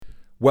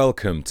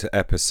Welcome to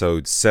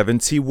episode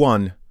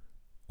 71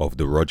 of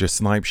The Roger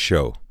Snipes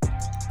Show.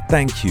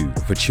 Thank you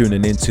for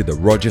tuning in to The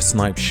Roger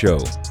Snipes Show.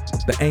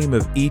 The aim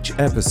of each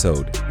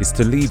episode is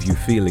to leave you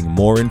feeling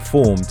more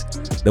informed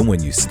than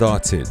when you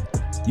started.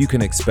 You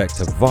can expect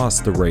a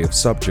vast array of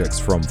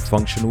subjects from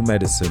functional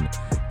medicine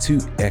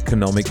to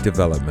economic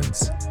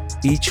developments.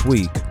 Each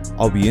week,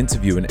 I'll be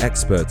interviewing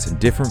experts in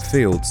different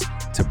fields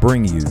to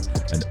bring you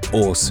an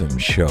awesome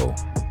show.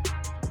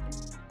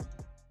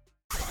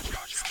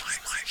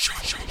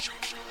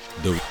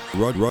 The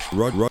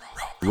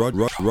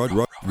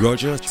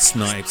Roger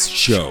Snipes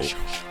Show.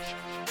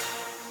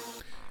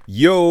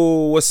 Yo,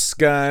 what's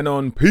going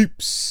on,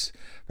 peeps?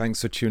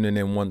 Thanks for tuning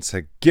in once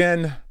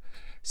again.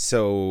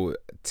 So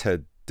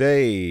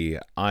today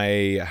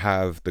I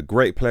have the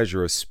great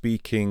pleasure of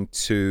speaking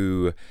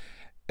to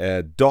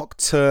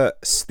Dr.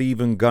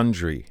 Stephen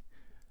Gundry.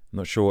 I'm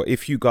not sure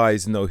if you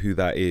guys know who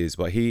that is,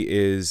 but he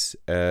is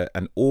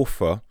an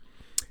author.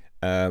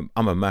 I'm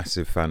a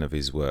massive fan of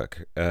his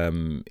work.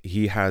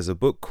 He has a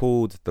book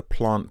called The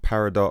Plant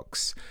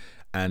Paradox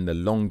and The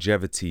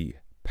Longevity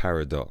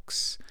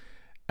Paradox.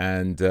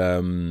 And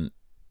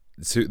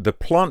so the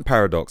Plant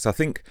Paradox, I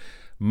think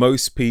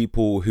most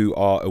people who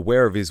are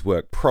aware of his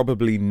work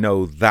probably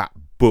know that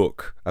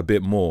book a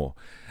bit more.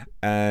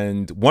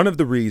 And one of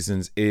the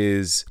reasons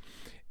is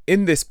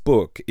in this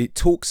book, it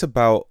talks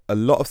about a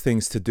lot of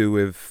things to do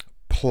with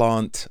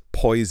plant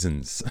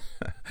poisons.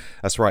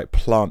 That's right,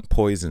 plant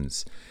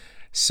poisons.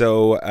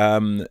 So,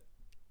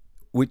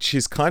 which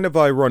is kind of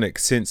ironic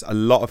since a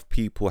lot of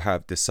people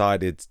have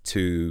decided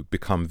to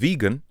become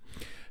vegan.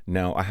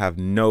 Now, I have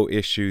no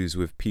issues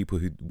with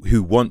people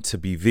who want to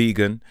be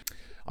vegan.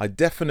 I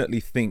definitely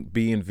think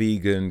being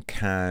vegan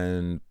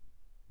can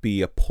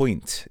be a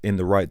point in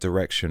the right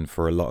direction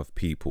for a lot of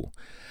people.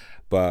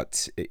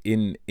 But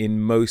in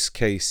most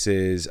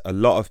cases, a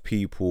lot of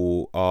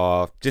people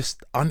are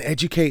just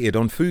uneducated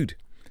on food.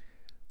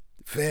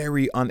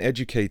 Very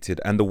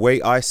uneducated. And the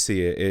way I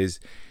see it is,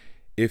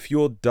 if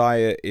your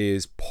diet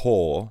is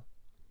poor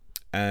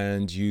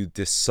and you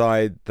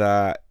decide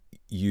that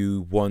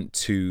you want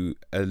to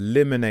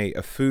eliminate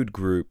a food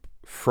group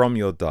from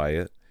your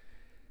diet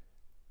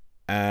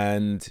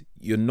and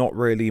you're not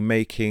really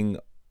making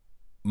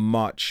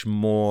much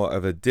more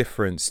of a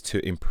difference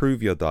to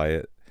improve your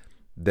diet,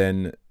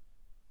 then,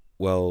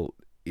 well,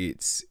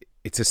 it's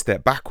a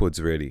step backwards,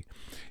 really.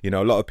 You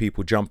know, a lot of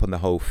people jump on the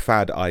whole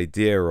fad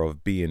idea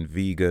of being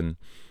vegan.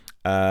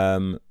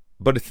 But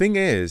the thing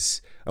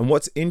is, and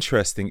what's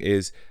interesting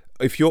is,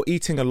 if you're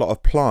eating a lot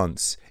of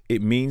plants,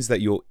 it means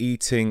that you're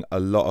eating a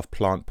lot of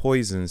plant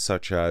poisons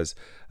such as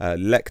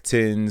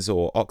lectins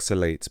or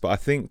oxalates. But I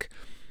think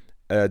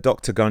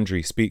Dr.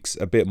 Gundry speaks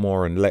a bit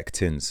more on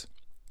lectins.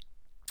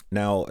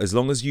 Now, as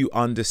long as you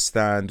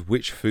understand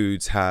which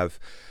foods have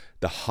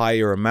the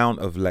higher amount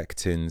of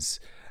lectins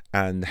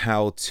and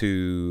how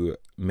to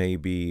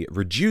maybe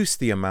reduce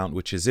the amount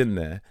which is in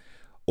there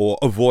or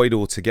avoid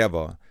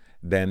altogether,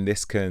 then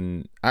this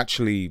can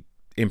actually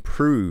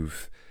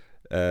improve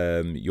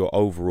your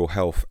overall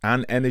health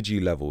and energy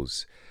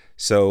levels.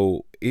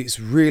 So it's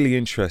really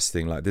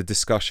interesting, like the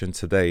discussion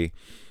today.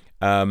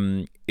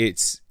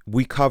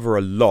 We cover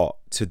a lot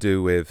to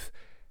do with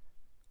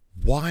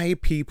why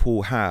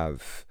people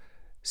have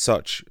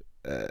such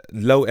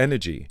low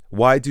energy.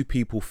 Why do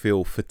people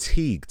feel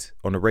fatigued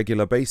on a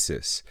regular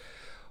basis?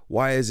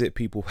 Why is it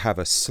people have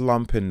a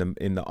slump in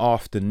the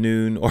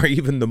afternoon or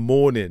even the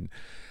morning?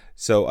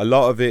 So a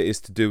lot of it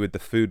is to do with the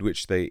food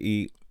which they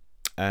eat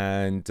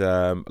and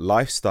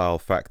lifestyle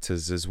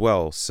factors as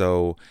well.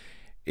 So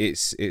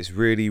it's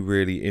really,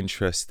 really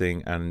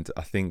interesting, and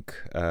I think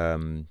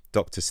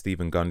Dr.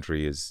 Stephen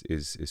Gundry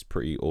is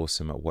pretty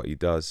awesome at what he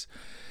does.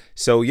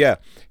 So yeah,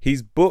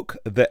 his book,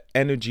 The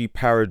Energy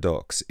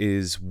Paradox,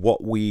 is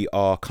what we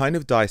are kind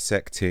of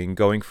dissecting,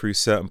 going through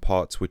certain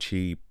parts which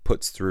he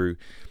puts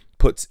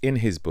in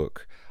his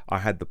book. I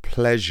had the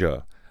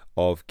pleasure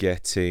of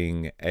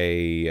getting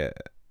a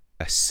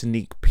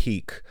sneak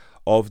peek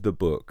of the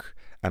book,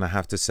 and I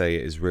have to say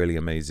it is really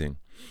amazing.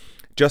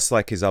 Just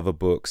like his other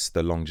books,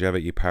 The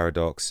Longevity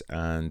Paradox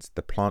and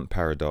The Plant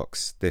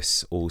Paradox,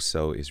 this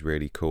also is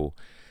really cool.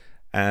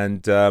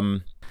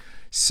 And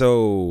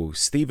so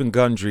Stephen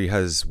Gundry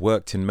has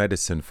worked in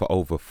medicine for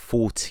over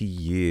 40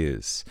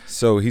 years.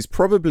 So he's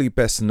probably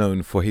best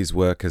known for his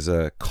work as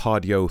a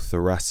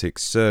cardiothoracic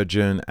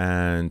surgeon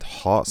and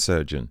heart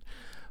surgeon.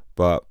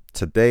 But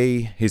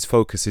today his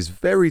focus is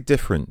very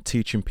different,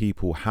 teaching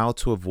people how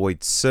to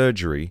avoid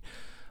surgery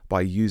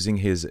by using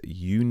his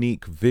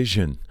unique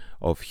vision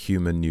of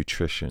human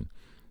nutrition.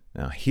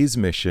 Now, his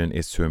mission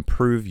is to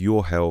improve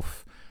your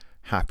health,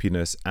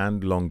 happiness,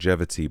 and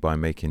longevity by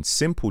making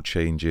simple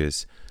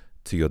changes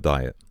to your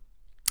diet.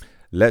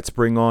 Let's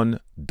bring on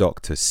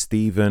Dr.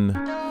 Stephen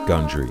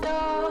Gundry.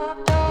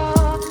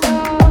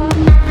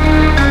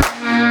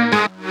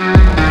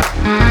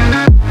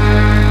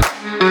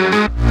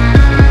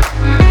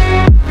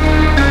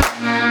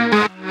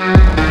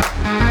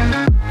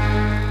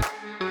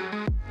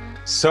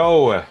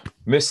 So,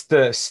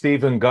 Mr.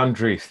 Stephen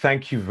Gundry,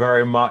 thank you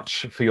very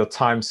much for your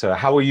time, sir.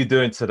 How are you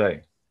doing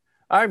today?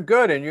 I'm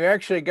good, and you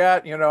actually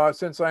got,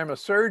 since I'm a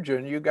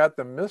surgeon, you got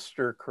the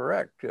Mister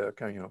correct,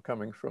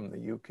 coming from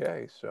the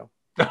UK. So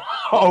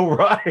Oh,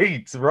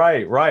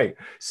 right.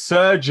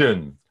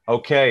 Surgeon.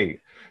 Okay.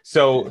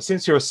 So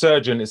since you're a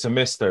surgeon, it's a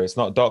mister, it's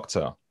not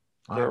doctor.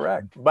 I-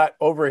 correct. But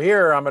over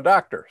here, I'm a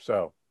doctor.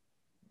 So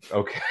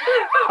Okay.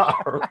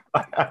 All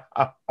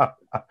right.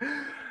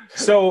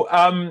 So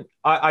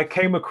I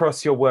came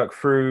across your work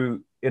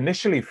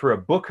initially through a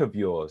book of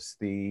yours,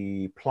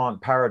 The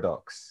Plant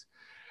Paradox.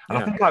 And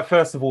I yeah, think I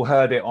first of all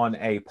heard it on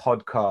a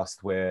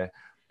podcast where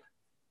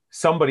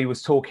somebody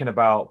was talking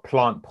about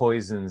plant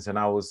poisons, and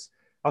I was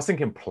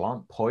thinking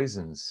plant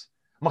poisons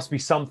must be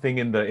something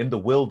in the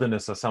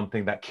wilderness or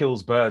something that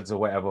kills birds or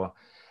whatever.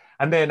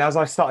 And then as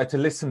I started to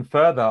listen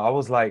further, I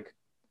was like,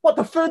 what,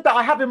 the food that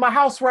I have in my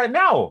house right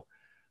now?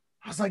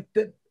 I was like,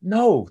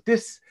 no,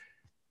 this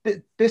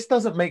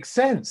doesn't make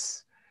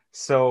sense.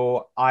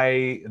 So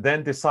I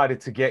then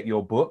decided to get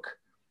your book.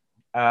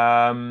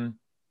 Um,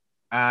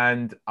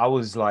 and I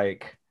was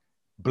like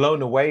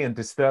blown away and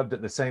disturbed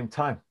at the same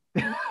time.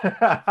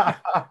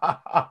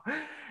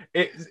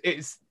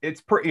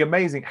 It's pretty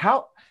amazing.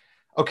 How?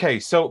 Okay,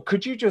 so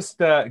could you just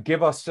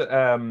give us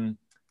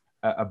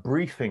a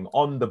briefing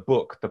on the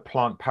book, The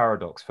Plant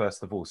Paradox,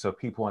 first of all, so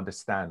people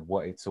understand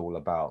what it's all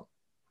about?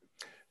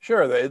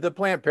 sure. The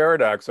plant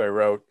paradox I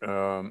wrote,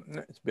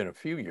 it's been a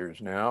few years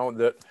now,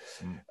 that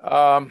Mm.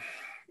 um,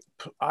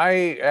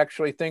 I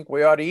actually think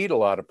we ought to eat a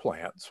lot of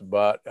plants,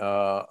 but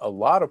a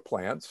lot of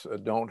plants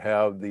don't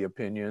have the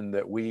opinion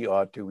that we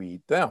ought to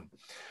eat them.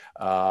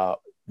 Uh,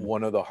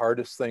 One of the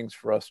hardest things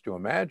for us to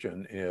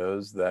imagine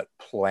is that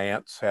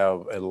plants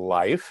have a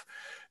life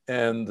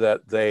and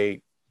that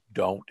they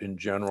don't, in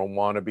general,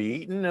 want to be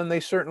eaten, and they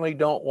certainly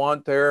don't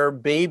want their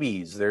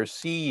babies, their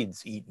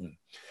seeds, eaten.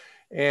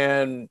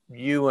 And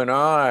you and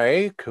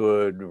I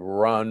could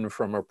run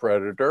from a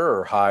predator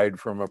or hide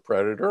from a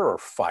predator or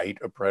fight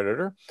a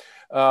predator,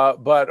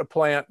 but a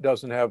plant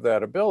doesn't have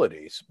that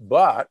abilities.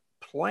 But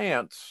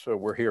plants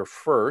were here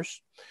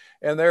first,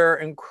 and they're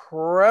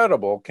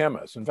incredible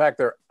chemists. In fact,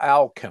 they're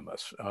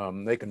alchemists.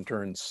 They can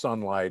turn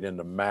sunlight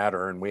into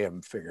matter, and we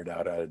haven't figured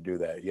out how to do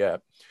that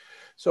yet.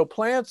 So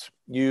plants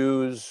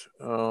use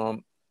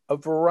a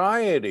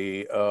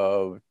variety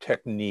of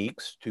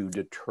techniques to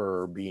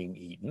deter being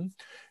eaten.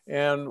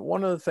 And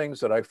one of the things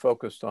that I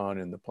focused on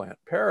in the plant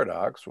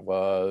paradox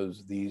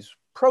was these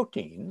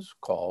proteins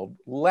called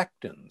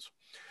lectins.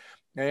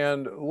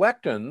 And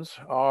lectins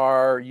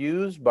are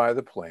used by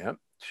the plant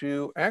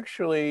to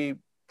actually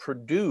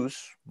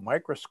produce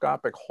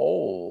microscopic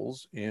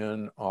holes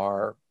in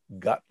our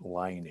gut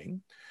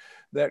lining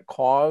that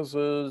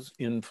causes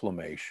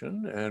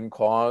inflammation and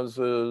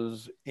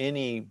causes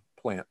any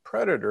plant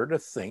predator to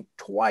think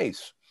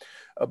twice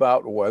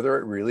about whether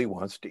it really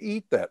wants to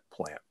eat that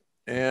plant.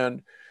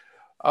 And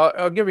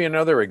I'll give you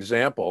another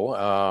example.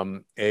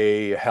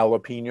 A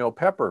jalapeno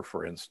pepper,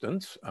 for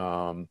instance,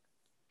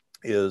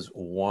 is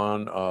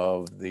one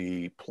of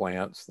the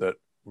plants that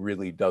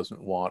really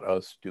doesn't want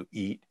us to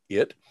eat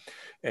it.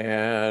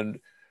 And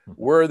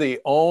we're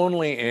the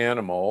only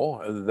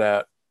animal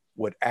that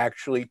would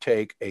actually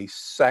take a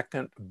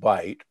second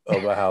bite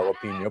of a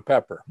jalapeno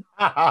pepper.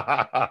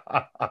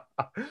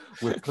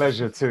 With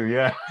pleasure too,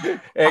 yeah.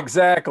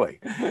 Exactly.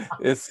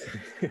 It's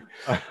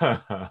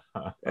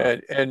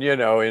and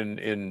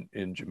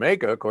in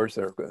Jamaica, of course,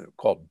 they're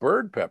called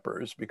bird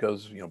peppers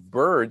because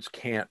birds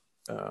can't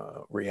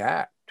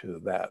react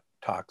to that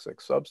toxic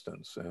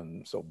substance,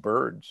 and so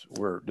birds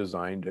were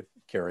designed to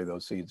carry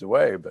those seeds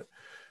away, but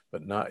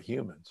not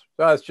humans.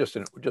 So that's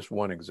just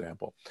one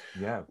example.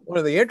 Yeah. One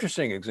of the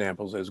interesting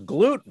examples is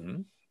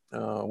gluten,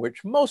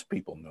 which most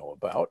people know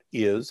about,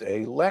 is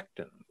a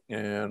lectin,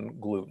 and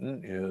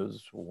gluten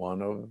is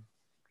one of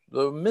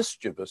the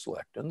mischievous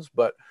lectins.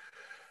 But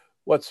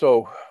what's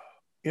so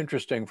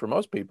interesting for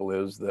most people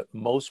is that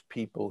most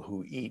people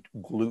who eat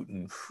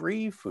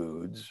gluten-free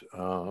foods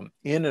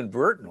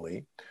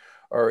inadvertently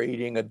are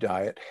eating a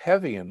diet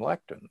heavy in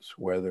lectins,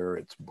 whether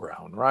it's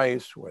brown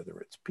rice, whether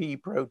it's pea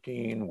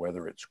protein,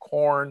 whether it's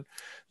corn.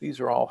 These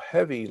are all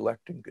heavy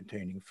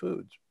lectin-containing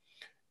foods.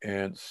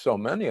 And so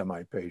many of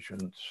my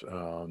patients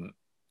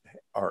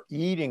are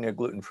eating a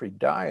gluten-free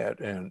diet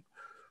and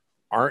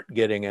aren't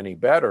getting any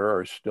better,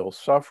 are still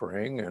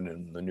suffering, and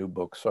in the new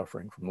book,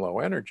 Suffering from Low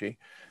Energy,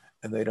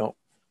 and they don't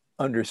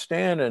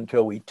understand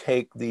until we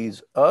take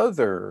these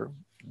other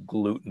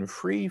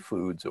gluten-free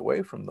foods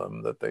away from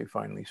them that they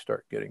finally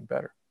start getting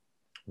better.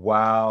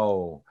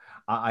 Wow.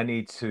 I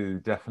need to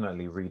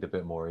definitely read a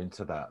bit more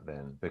into that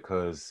then,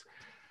 because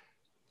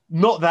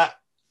not that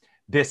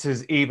this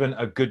is even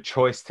a good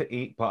choice to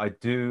eat, but I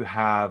do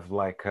have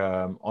like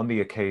on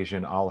the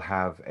occasion I'll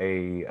have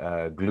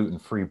a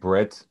gluten-free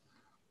bread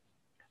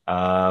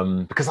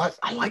because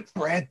I like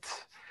bread,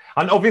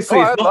 and Oh, obviously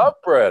it's I not. love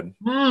bread.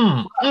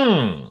 Mm,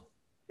 mm,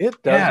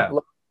 It doesn't yeah,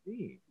 love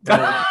me.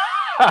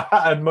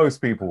 and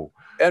most people.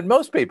 And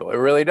most people, it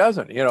really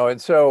doesn't,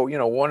 and so,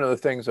 one of the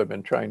things I've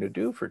been trying to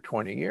do for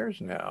 20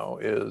 years now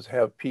is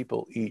have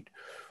people eat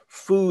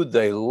food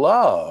they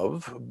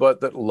love,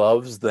 but that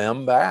loves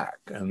them back.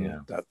 And Yeah.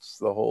 that's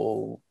the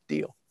whole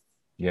deal.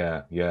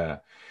 Yeah, yeah.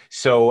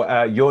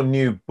 So your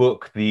new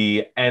book,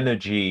 The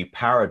Energy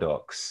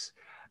Paradox,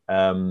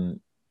 um,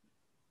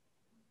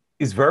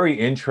 is very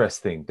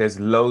interesting. There's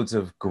loads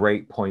of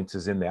great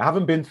pointers in there. I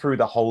haven't been through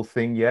the whole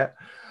thing yet,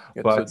 It's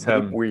a but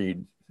deep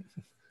weed.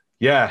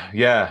 yeah,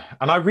 yeah.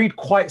 And I read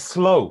quite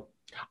slow.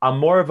 I'm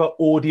more of an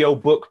audio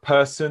book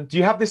person. Do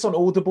you have this on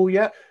Audible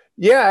yet?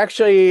 Yeah,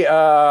 actually,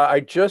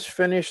 I just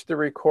finished the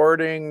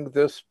recording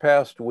this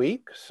past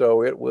week,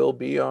 so it will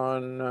be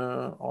on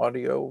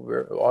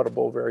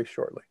Audible very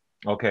shortly.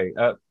 Okay.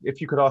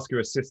 If you could ask your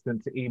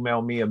assistant to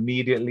email me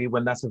immediately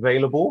when that's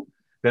available,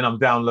 then I'm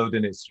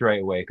downloading it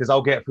straight away because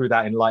I'll get through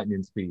that in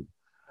lightning speed.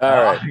 All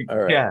right, all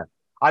right. Yeah,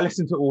 I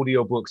listen to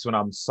audiobooks when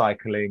I'm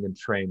cycling and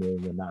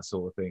training and that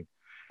sort of thing.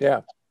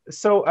 Yeah.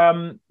 So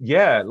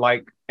yeah,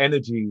 like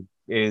energy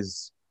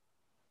is,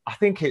 I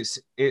think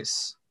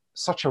it's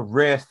such a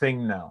rare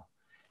thing now.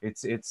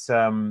 It's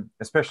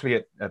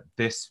especially at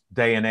this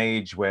day and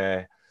age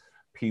where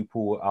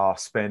people are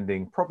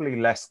spending probably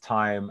less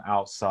time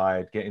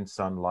outside getting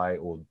sunlight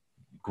or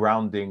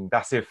grounding.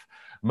 That's if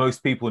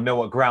most people know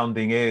what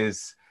grounding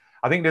is.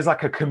 I think there's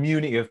like a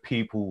community of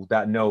people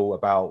that know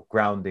about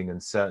grounding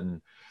and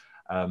certain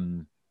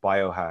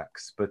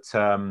biohacks. But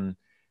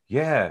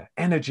yeah,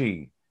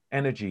 energy.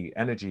 Even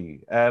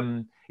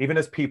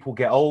as people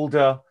get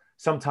older,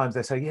 sometimes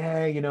they say,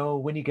 yeah,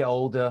 when you get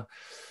older,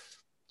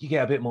 you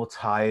get a bit more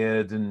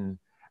tired. And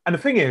the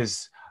thing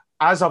is,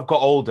 as I've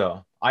got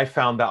older, I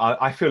found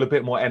that I feel a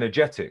bit more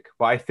energetic.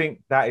 But I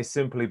think that is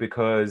simply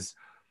because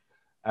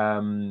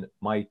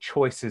my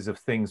choices of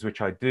things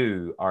which I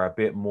do are a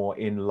bit more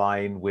in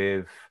line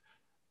with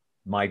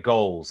my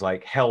goals,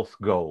 like health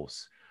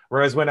goals.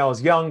 Whereas when I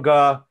was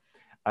younger,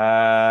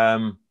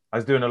 I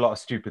was doing a lot of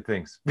stupid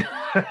things.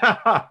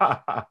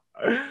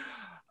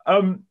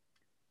 um,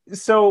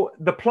 so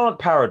the plant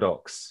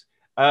paradox.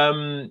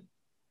 If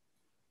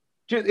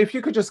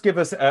you could just give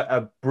us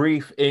a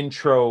brief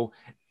intro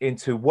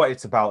into what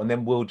it's about, and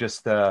then we'll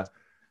just go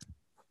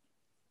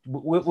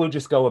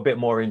a bit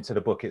more into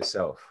the book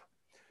itself.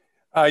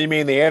 You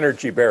mean the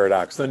energy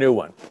paradox, the new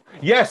one?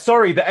 Yeah,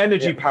 sorry, the Yeah.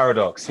 energy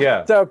paradox.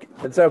 Yeah. It's okay.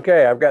 It's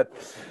okay. I've got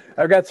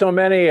so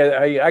many,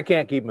 I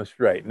can't keep them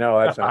straight. No,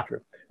 that's not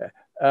true.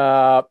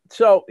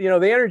 So,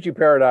 the energy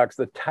paradox,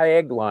 the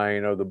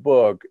tagline of the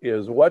book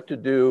is what to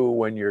do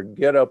when your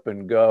get up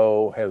and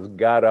go has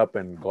got up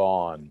and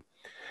gone.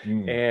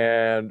 Mm,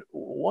 And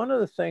one of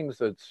the things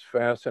that's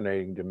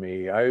fascinating to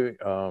me,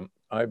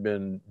 I've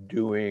been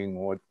doing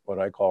what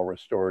I call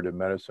restorative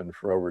medicine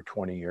for over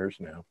 20 years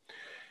now.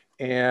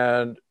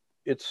 And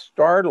it's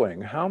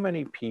startling how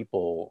many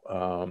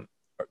people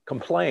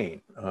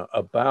complain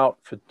about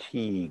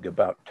fatigue,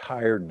 about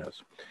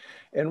tiredness.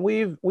 And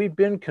we've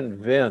been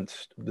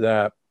convinced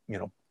that,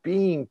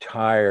 being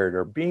tired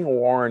or being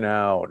worn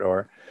out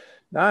or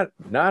not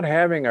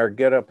having our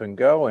get up and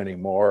go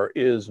anymore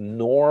is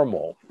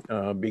normal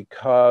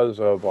because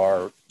of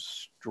our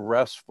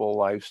stressful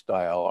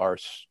lifestyle, our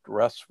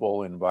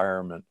stressful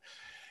environment.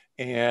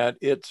 And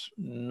it's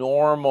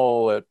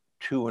normal at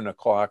 2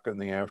 o'clock in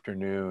the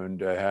afternoon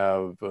to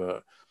have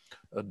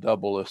a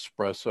double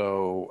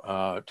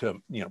espresso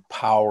to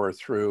power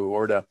through,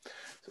 or to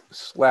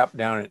slap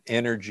down an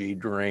energy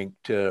drink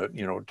to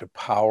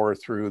power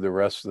through the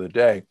rest of the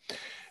day.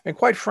 And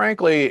quite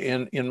frankly,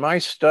 in my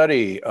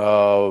study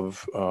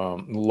of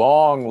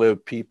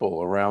long-lived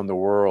people around the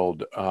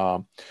world,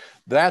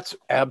 that's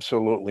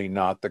absolutely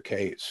not the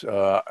case.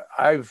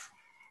 I've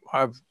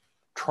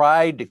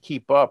tried to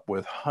keep up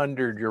with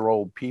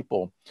 100-year-old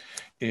people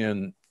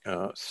in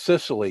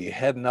Sicily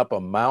heading up a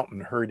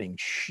mountain herding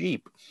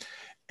sheep.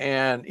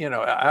 And,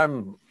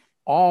 I'm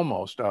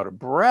almost out of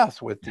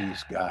breath with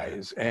these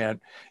guys.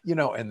 And,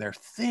 and they're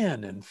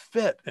thin and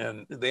fit.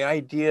 And the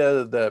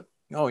idea that,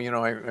 oh,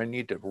 I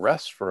need to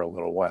rest for a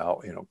little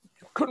while,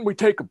 couldn't we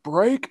take a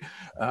break?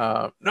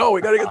 No,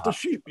 we got to get the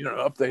sheep,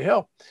 up the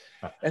hill.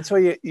 And so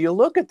you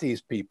look at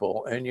these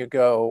people and you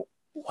go,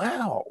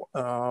 wow,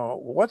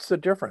 what's the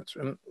difference?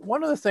 And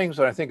one of the things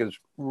that I think is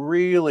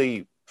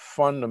really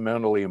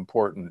fundamentally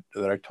important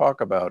that I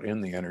talk about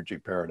in the energy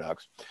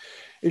paradox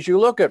is you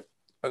look at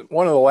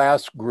one of the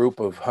last group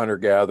of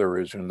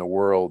hunter-gatherers in the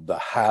world, the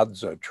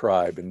Hadza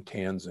tribe in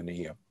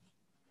Tanzania.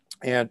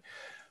 And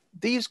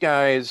these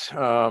guys,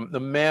 the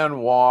men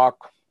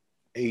walk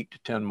 8 to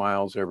 10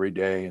 miles every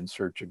day in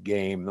search of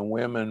game. The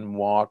women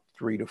walk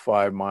 3 to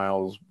 5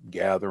 miles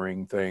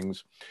gathering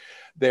things.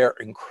 They're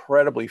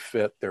incredibly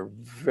fit. They're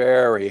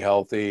very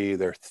healthy.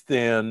 They're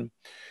thin.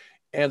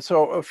 And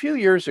so a few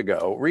years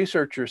ago,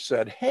 researchers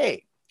said,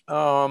 hey,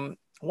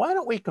 why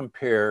don't we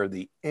compare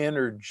the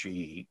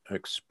energy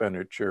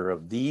expenditure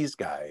of these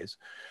guys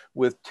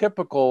with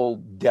typical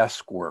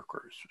desk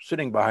workers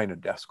sitting behind a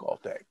desk all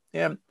day?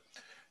 And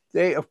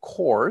they, of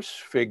course,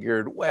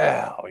 figured,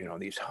 well,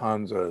 these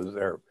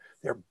Hanzas,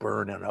 they're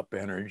burning up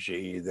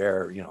energy.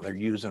 They're, you know, they're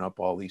using up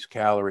all these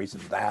calories,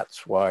 and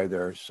that's why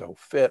they're so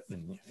fit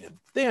and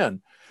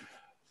thin.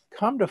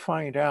 Come to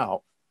find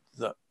out,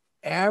 the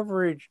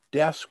average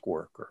desk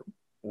worker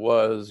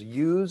was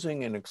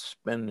using and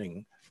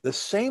expending the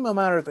same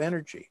amount of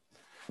energy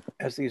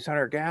as these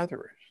hunter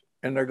gatherers.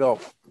 And they go,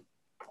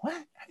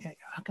 what?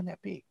 How can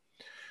that be?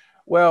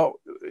 Well,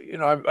 you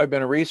know, I've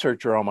been a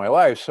researcher all my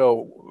life.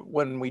 So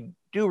when we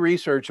do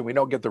research and we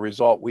don't get the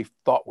result we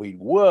thought we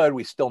would,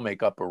 we still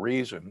make up a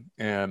reason.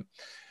 And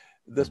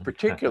this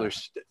particular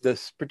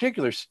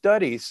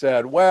study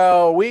said,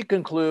 well, we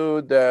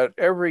conclude that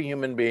every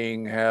human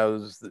being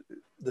has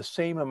the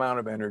same amount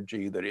of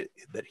energy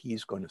that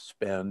he's going to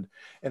spend,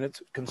 and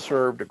it's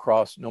conserved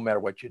across no matter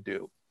what you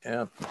do.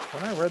 And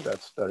when I read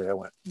that study, I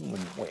went, wait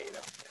a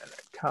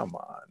minute, come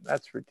on,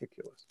 that's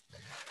ridiculous.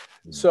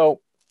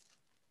 So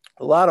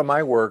a lot of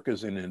my work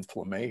is in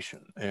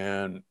inflammation,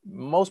 and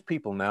most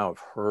people now have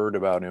heard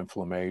about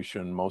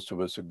inflammation. Most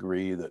of us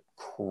agree that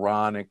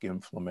chronic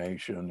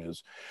inflammation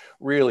is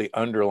really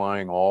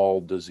underlying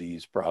all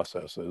disease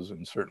processes,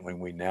 and certainly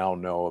we now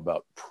know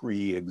about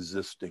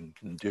pre-existing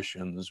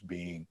conditions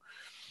being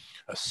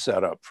a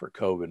setup for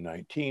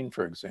COVID-19,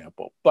 for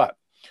example. But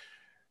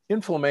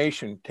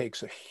inflammation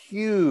takes a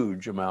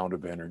huge amount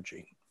of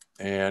energy.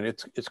 And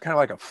it's kind of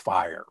like a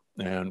fire,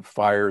 and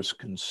fires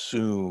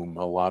consume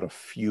a lot of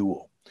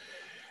fuel.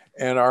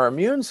 And our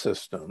immune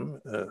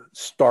system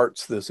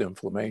starts this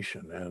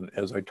inflammation. And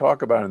as I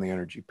talk about in the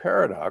energy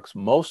paradox,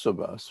 most of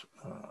us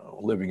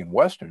living in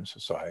Western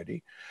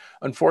society,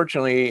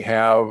 unfortunately,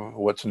 have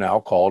what's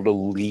now called a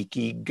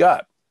leaky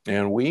gut.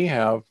 And we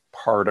have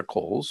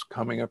particles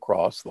coming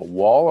across the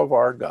wall of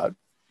our gut,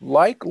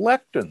 like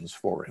lectins,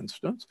 for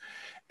instance,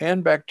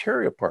 and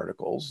bacteria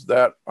particles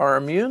that our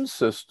immune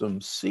system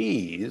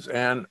sees,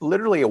 and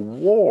literally a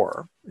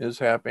war is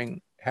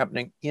happening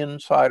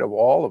inside of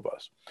all of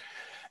us.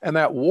 And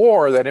that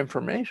war, that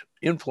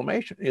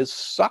inflammation is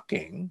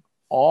sucking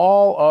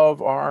all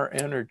of our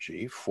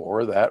energy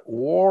for that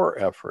war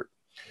effort.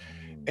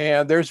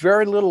 And there's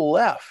very little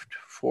left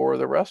for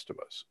the rest of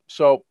us.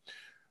 So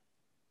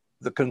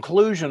the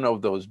conclusion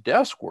of those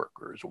desk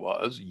workers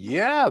was,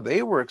 yeah,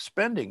 they were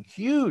expending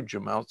huge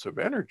amounts of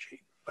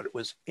energy, but it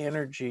was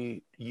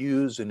energy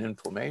used in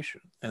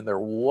inflammation. And there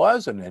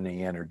wasn't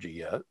any energy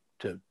yet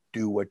to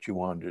do what you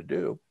wanted to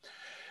do.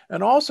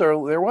 And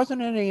also, there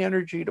wasn't any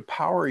energy to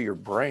power your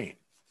brain.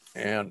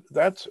 And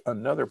that's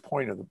another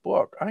point of the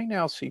book. I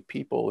now see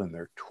people in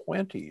their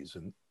 20s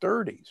and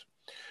 30s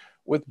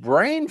with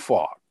brain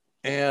fog.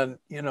 And,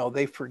 you know,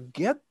 they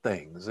forget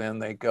things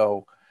and they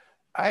go,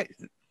 I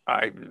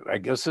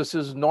guess this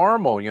is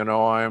normal. You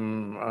know,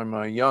 I'm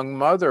a young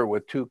mother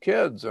with 2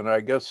 kids, and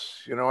I guess,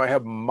 you know, I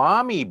have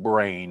mommy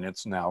brain,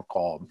 it's now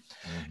called.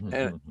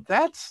 And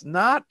that's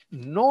not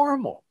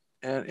normal.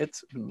 And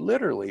it's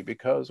literally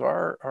because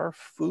our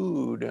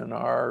food and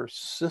our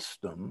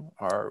system,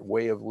 our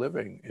way of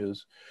living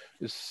is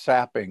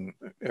sapping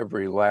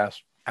every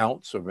last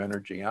ounce of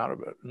energy out of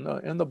it.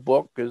 And the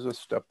book is a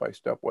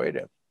step-by-step way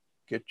to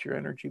get your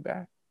energy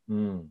back.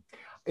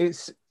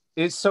 It's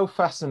so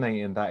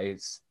fascinating that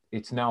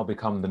it's now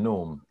become the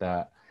norm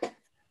that,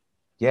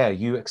 yeah,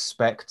 you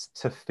expect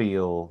to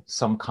feel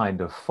some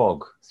kind of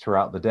fog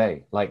throughout the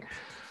day. Like,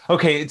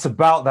 okay, it's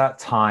about that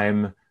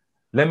time.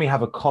 Let me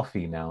have a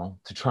coffee now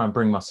to try and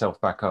bring myself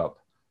back up.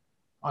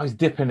 I was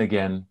dipping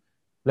again.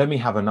 Let me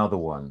have another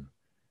one.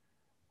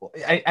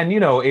 And you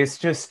know, it's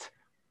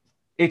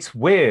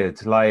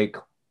weird. Like,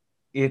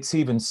 it's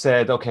even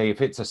said, okay,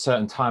 if it's a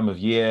certain time of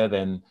year,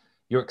 then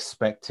you're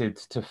expected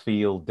to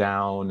feel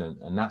down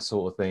and that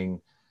sort of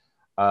thing.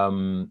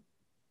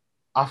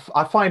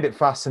 I find it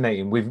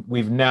fascinating.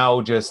 We've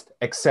now just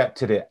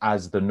accepted it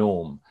as the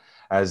norm,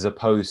 as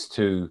opposed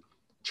to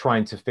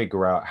trying to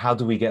figure out how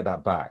do we get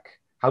that back?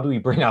 How do we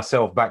bring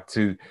ourselves back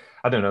to,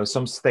 I don't know,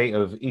 some state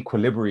of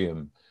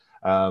equilibrium,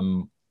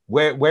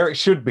 where it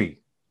should be?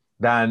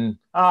 Then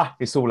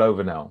it's all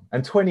over now.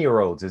 And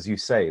 20-year-olds, as you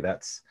say,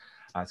 that's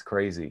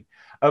crazy.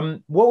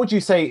 What would you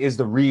say is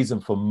the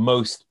reason for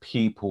most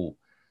people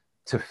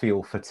to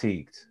feel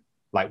fatigued?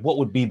 Like, what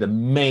would be the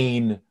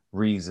main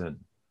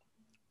reason?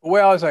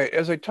 Well, as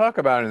I talk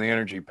about in the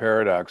energy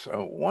paradox,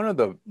 one of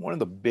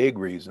the big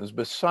reasons,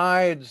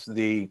 besides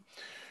the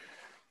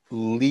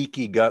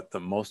leaky gut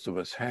that most of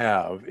us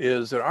have,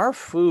 is that our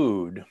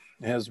food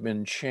has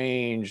been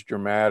changed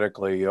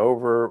dramatically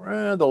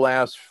over the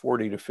last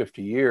 40 to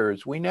 50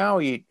 years. We now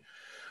eat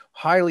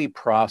highly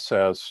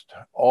processed,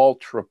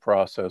 ultra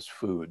processed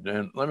food.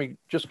 And let me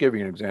just give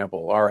you an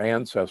example. Our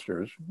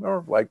ancestors,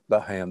 or like the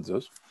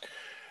Hanses,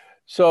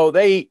 so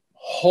they eat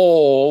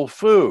whole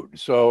food.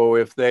 So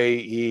if they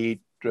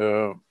eat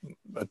a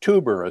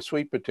tuber, a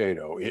sweet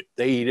potato,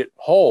 they eat it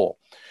whole.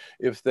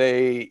 If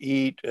they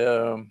eat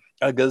a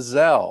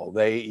gazelle,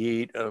 they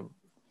eat a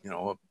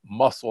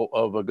muscle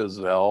of a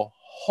gazelle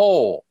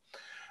whole.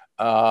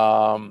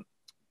 Now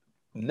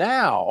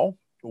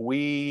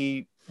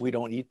we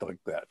don't eat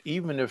like that.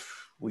 Even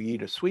if we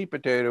eat a sweet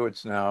potato,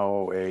 it's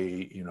now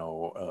a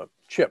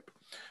chip.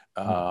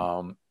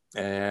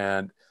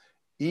 And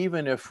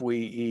even if we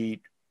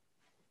eat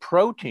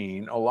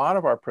protein, a lot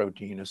of our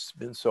protein has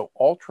been so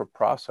ultra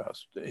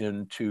processed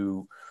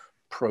into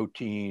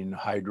protein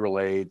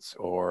hydrolates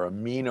or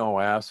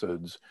amino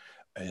acids,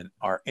 and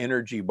our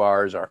energy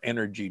bars, our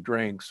energy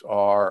drinks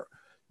are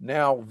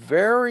now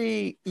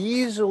very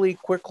easily,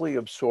 quickly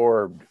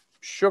absorbed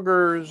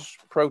sugars,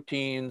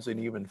 proteins, and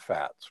even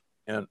fats.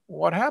 And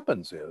what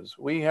happens is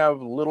we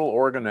have little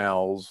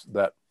organelles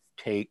that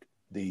take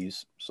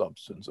these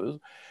substances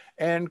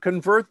and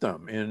convert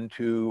them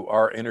into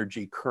our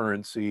energy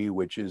currency,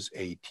 which is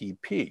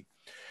ATP.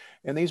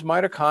 And these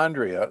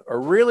mitochondria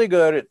are really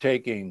good at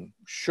taking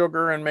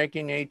sugar and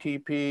making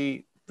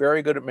ATP,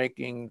 very good at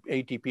making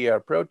ATP out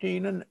of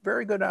protein, and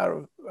very good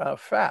out of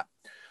fat.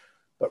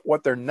 But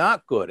what they're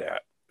not good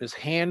at is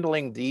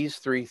handling these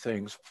three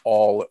things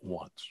all at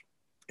once.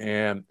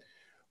 And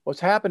what's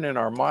happened in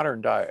our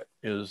modern diet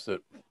is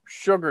that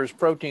sugars,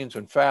 proteins,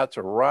 and fats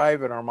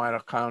arrive in our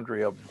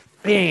mitochondria,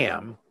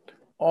 bam,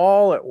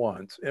 all at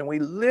once. And we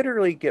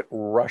literally get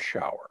rush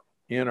hour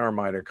in our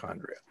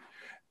mitochondria.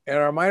 And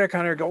our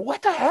mitochondria go,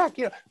 what the heck?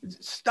 You know,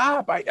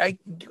 stop. I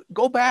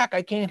go back.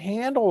 I can't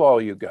handle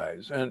all you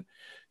guys. And,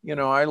 you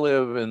know, I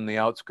live in the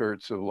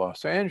outskirts of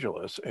Los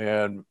Angeles,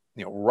 and,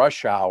 you know,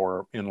 rush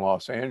hour in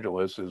Los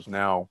Angeles is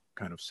now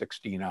kind of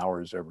 16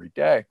 hours every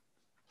day.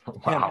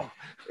 Wow.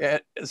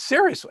 And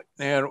seriously,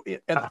 and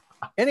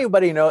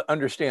anybody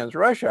understands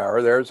rush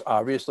hour. There's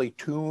obviously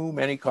too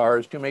many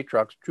cars, too many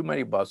trucks, too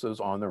many buses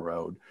on the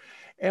road.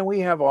 And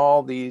we have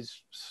all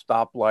these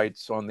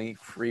stoplights on the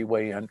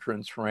freeway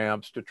entrance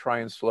ramps to try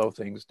and slow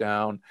things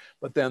down,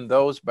 but then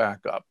those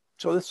back up.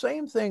 So the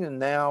same thing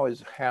now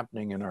is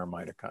happening in our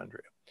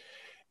mitochondria.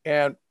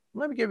 And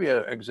let me give you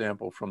an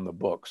example from the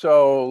book.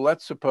 So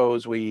let's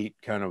suppose we eat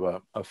kind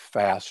of a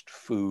fast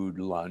food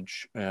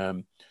lunch,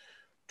 and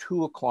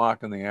 2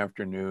 o'clock in the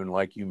afternoon,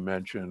 like you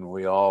mentioned,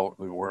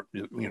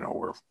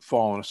 we're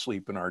falling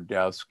asleep in our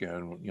desk,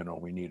 and, you know,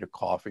 we need a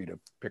coffee to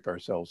pick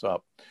ourselves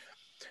up.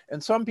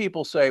 And some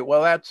people say,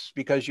 well, that's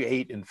because you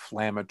ate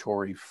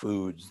inflammatory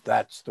foods.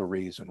 That's the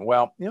reason.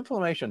 Well,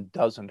 inflammation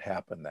doesn't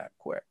happen that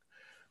quick.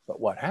 But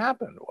what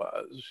happened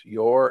was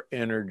your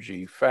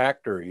energy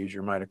factories,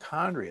 your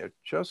mitochondria,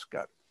 just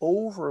got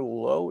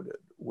overloaded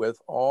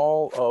with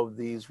all of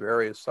these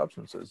various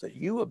substances that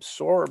you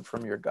absorbed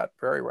from your gut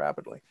very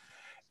rapidly.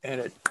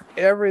 And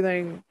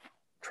everything,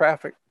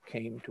 traffic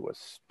came to a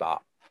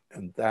stop.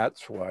 And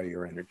that's why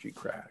your energy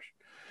crashed.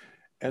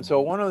 And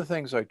so one of the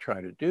things I try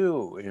to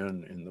do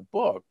in the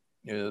book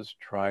is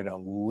try to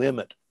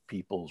limit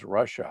people's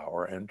rush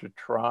hour, and to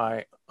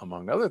try,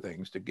 among other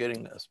things, to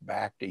getting us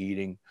back to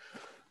eating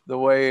the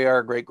way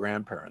our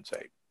great-grandparents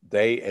ate.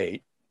 They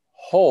ate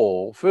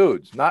whole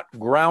foods, not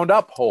ground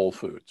up whole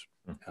foods.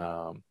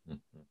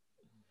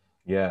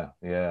 Yeah.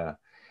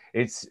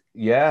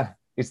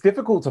 It's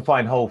difficult to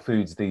find whole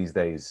foods these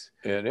days.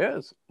 It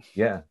is.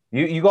 Yeah.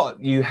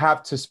 You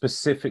have to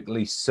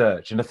specifically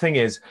search. And the thing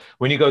is,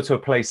 when you go to a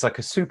place like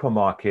a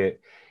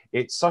supermarket,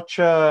 it's such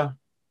a,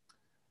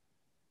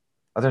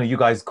 I don't know, you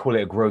guys call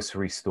it a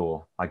grocery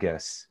store, I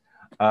guess.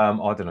 I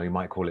don't know, you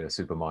might call it a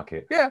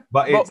supermarket. Yeah,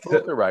 but both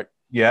are right.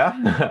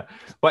 Yeah.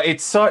 But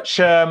it's such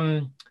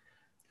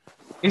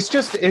it's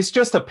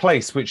just a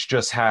place which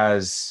just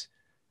has,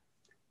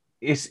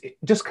 it's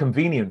just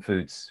convenient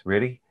foods,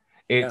 really.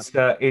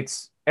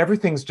 It's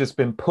everything's just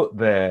been put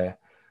there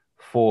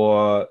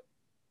for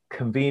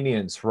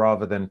convenience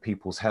rather than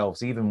people's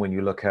health. Even when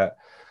you look at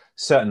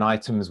certain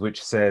items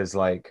which says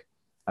like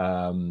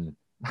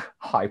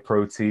high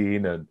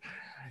protein, and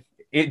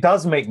it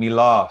does make me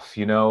laugh,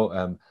 you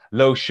know,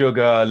 low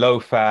sugar, low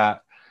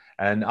fat.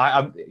 And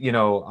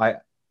I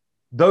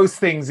those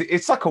things,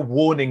 it's like a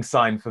warning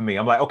sign for me.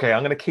 I'm like, okay,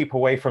 I'm going to keep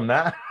away from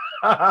that.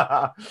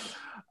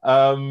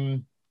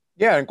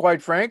 Yeah, and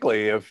quite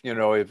frankly, if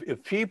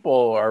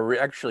people are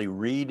actually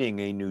reading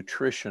a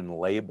nutrition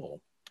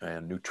label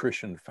and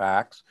nutrition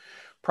facts,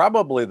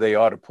 probably they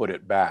ought to put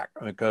it back,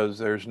 because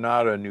there's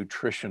not a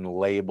nutrition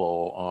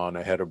label on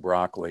a head of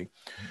broccoli.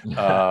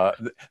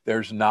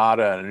 There's not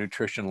a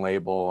nutrition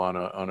label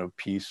on a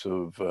piece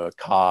of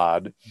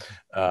cod.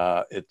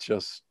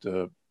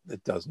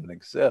 It doesn't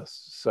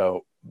exist.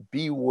 So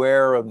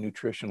beware of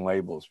nutrition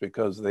labels,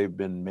 because they've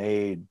been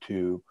made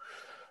to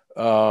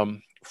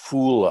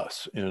fool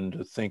us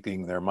into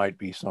thinking there might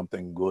be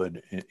something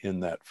good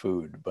in that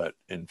food, but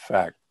in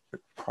fact,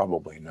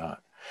 probably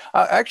not.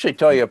 I'll actually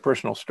tell you a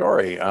personal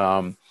story.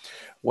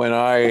 When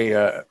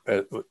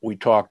we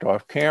talked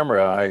off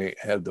camera, I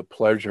had the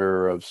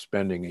pleasure of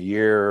spending a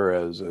year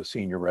as a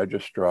senior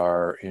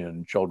registrar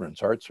in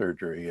children's heart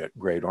surgery at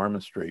Great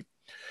Ormond Street,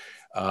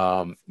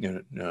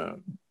 in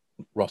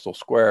Russell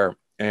Square.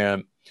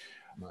 And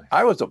nice.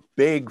 I was a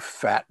big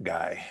fat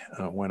guy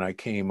when I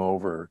came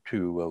over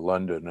to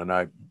London,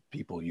 and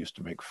people used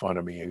to make fun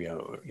of me.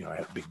 I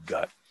had a big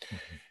gut.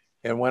 Mm-hmm.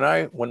 And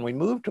when we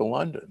moved to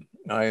London,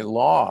 I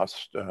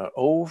lost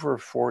over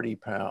 40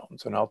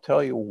 pounds, and I'll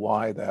tell you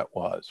why that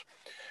was.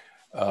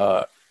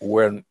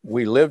 when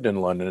we lived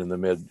in London in the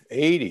mid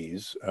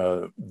 80s,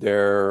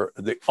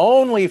 the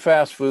only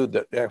fast food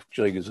that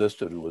actually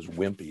existed was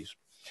Wimpy's.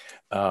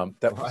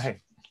 That was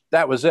Right.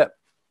 that was it,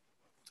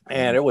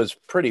 and Mm. it was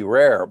pretty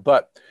rare.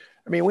 But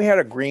I mean, we had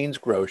a greens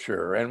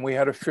grocer and we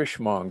had a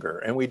fishmonger,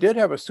 and we did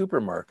have a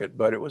supermarket,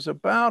 but it was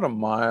about a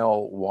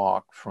mile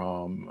walk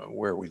from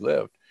where we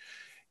lived.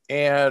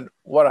 And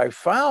what I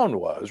found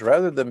was,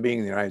 rather than being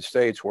in the United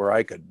States where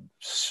I could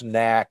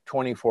snack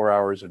 24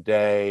 hours a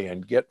day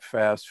and get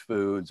fast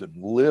foods and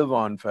live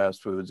on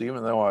fast foods,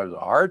 even though I was a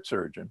heart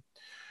surgeon,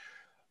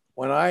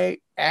 when I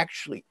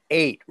actually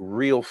ate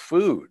real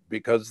food,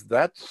 because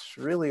that's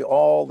really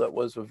all that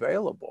was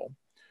available,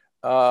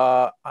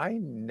 I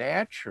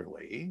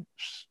naturally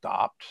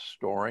stopped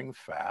storing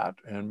fat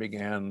and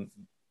began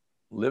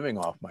living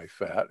off my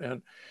fat.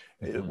 And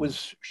it Mhm.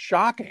 was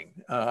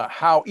shocking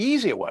how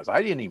easy it was.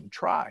 I didn't even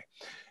try.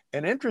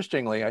 And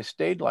interestingly, I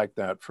stayed like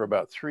that for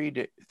about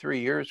 3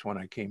 years when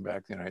I came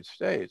back to the United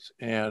States.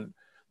 And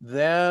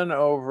then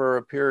over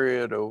a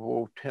period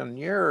of 10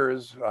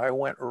 years, I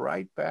went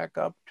right back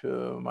up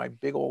to my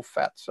big old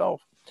fat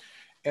self.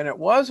 And it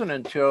wasn't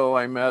until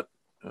I met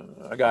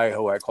a guy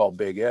who I call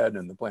Big Ed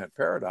in the Plant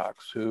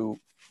Paradox, who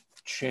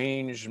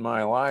changed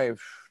my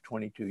life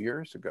 22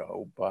 years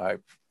ago by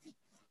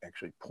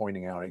actually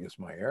pointing out, I guess,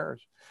 my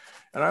errors.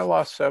 And I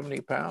lost 70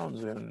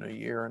 pounds in a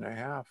year and a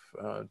half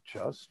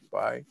just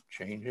by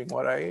changing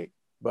what I ate.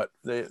 But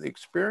the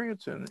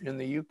experience in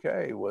the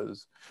UK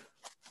was,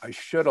 I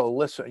should have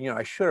listened,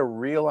 I should have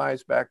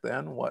realized back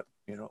then what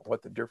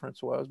the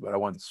difference was, but I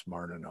wasn't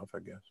smart enough, I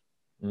guess.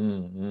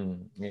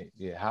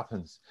 It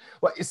happens.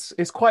 Well,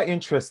 it's quite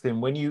interesting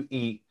when you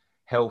eat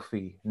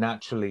healthy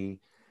naturally,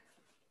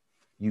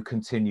 you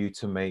continue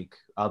to make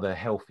other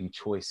healthy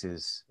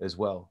choices as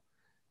well.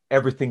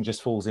 Everything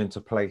just falls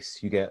into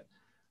place. You get,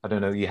 I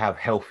don't know, you have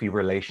healthy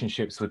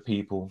relationships with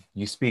people.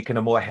 You speak in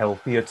a more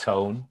healthier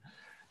tone,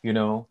 you You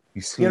know,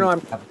 sleep.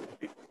 I'm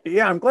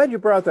Yeah, I'm glad you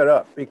brought that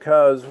up,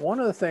 because one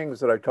of the things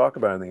that I talk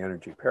about in the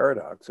energy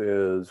paradox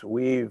is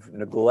we've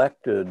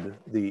neglected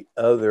the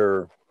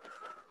other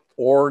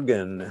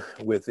organ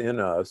within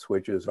us,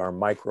 which is our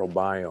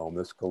microbiome,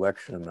 this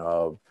collection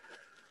of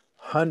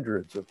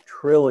hundreds of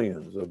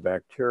trillions of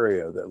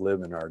bacteria that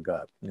live in our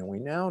gut. And we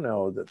now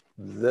know that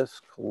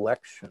this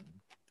collection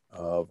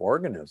of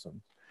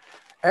organisms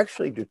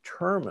actually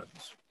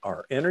determines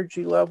our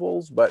energy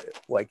levels, but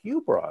like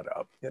you brought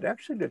up, it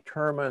actually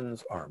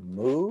determines our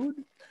mood.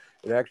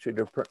 It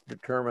actually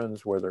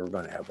determines whether we're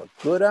going to have a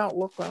good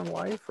outlook on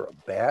life or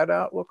a bad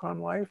outlook on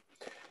life.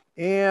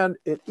 And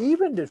it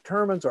even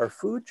determines our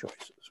food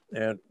choices.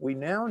 And we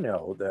now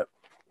know that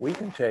we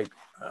can take,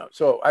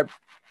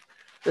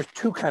 there's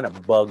two kind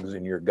of bugs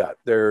in your gut.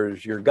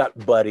 There's your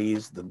gut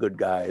buddies, the good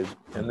guys,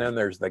 and then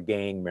there's the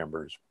gang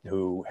members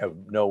who have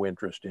no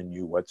interest in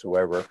you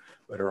whatsoever,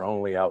 but are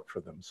only out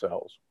for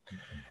themselves.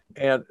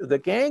 And the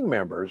gang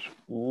members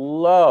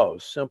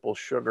love simple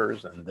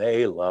sugars and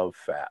they love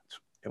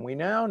fats. And we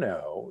now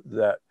know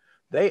that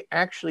they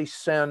actually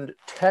send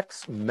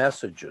text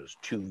messages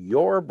to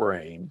your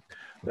brain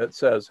that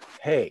says,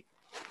 hey,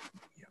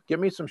 give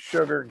me some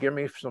sugar, give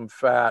me some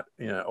fat,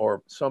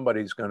 or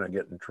somebody's going to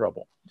get in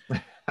trouble.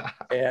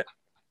 And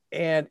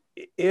and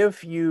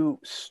if you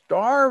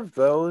starve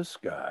those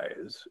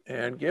guys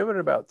and give it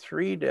about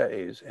 3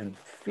 days and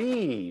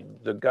feed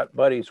the gut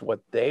buddies what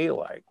they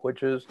like,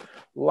 which is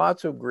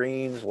lots of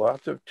greens,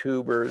 lots of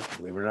tubers,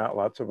 believe it or not,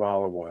 lots of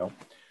olive oil,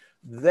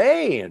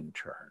 they in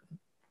turn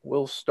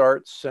will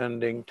start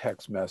sending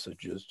text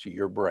messages to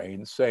your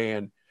brain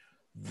saying,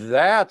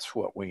 that's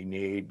what we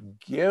need.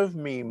 Give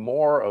me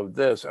more of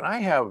this. And I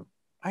have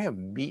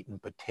meat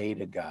and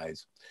potato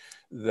guys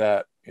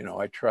that,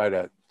 I try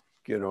to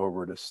get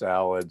over to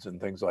salads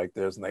and things like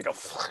this. And they go,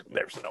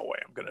 there's no way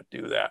I'm going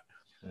to do that.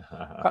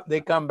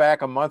 They come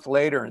back a month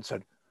later and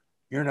said,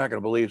 you're not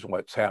going to believe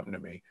what's happened to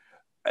me.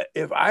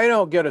 If I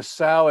don't get a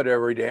salad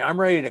every day, I'm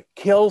ready to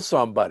kill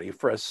somebody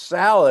for a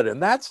salad.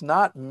 And that's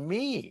not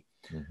me.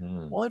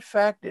 Mhm. Well, in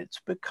fact, it's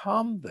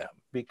become them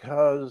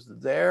because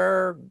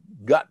their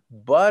gut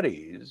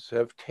buddies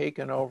have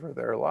taken over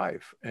their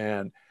life,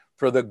 and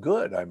for the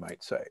good, I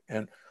might say.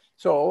 And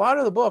so a lot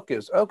of the book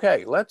is,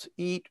 okay, let's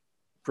eat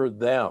for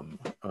them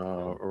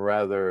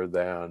rather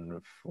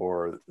than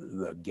for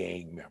the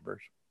gang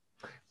members.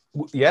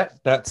 Yeah,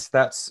 that's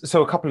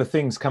so a couple of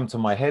things come to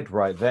my head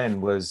right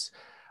then was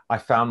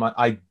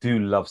I do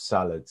love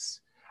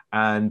salads.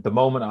 And the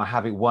moment I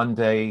have it one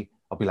day,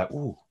 I'll be like,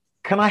 "Ooh,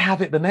 can I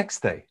have it the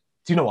next day?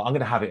 Do you know what? I'm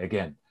gonna have it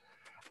again."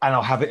 And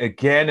I'll have it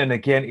again and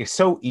again. It's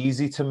so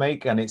easy to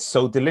make and it's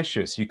so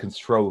delicious. You can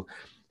throw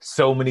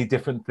so many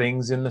different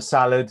things in the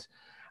salad.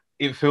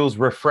 It feels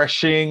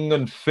refreshing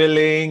and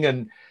filling,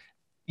 and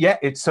yeah,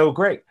 it's so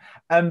great.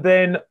 And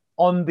then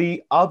on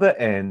the other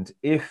end,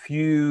 if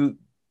you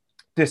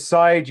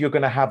decide you're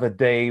going to have a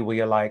day where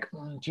you're like,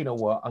 do you know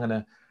what? I'm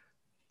going to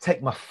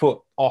take my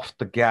foot off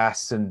the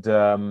gas and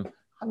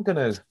I'm going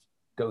to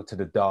go to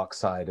the dark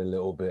side a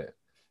little bit.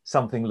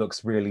 Something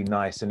looks really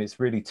nice and it's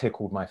really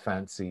tickled my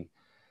fancy.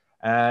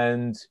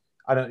 And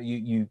I don't,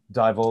 you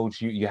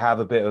divulge, you have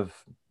a bit of,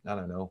 I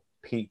don't know,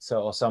 pizza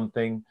or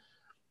something.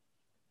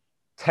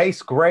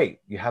 Tastes great.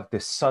 You have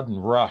this sudden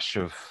rush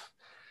of,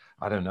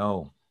 I don't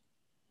know,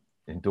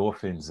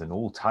 endorphins and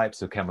all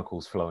types of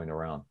chemicals flowing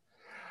around.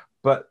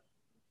 But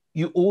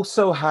you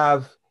also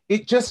have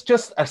it just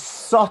a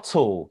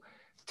subtle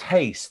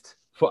taste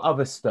for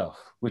other stuff,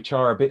 which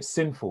are a bit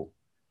sinful.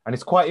 And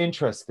it's quite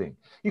interesting.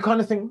 You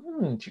kind of think,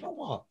 do you know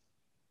what?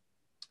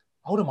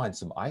 I wouldn't mind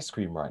some ice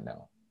cream right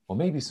now, or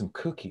maybe some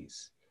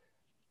cookies.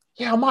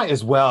 Yeah, I might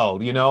as well,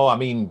 I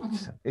mean,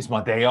 it's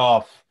my day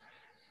off.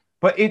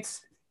 But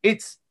it's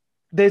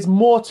there's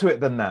more to it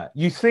than that.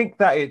 You think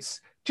that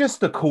it's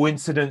just a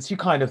coincidence, you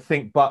kind of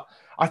think, but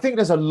I think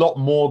there's a lot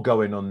more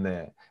going on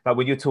there. Like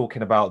when you're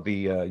talking about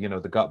the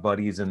the gut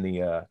buddies and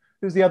the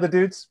who's the other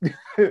dudes?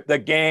 The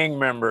gang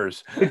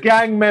members. The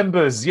gang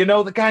members,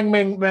 the gang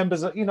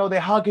members,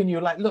 they're hugging you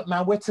like, look,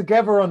 man, we're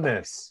together on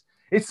this.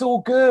 It's all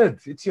good.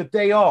 It's your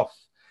day off.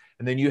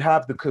 And then you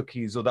have the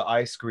cookies or the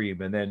ice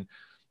cream. And then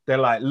they're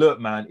like,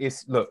 look, man,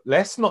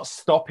 let's not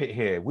stop it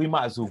here. We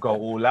might as well go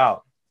all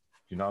out.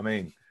 You know what I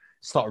mean?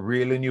 Start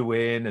reeling you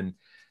in. And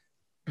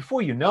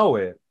before you know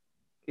it,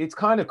 it's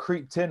kind of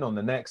creeped in on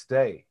the next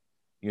day.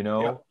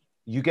 Yeah.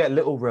 You get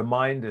little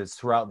reminders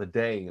throughout the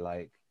day.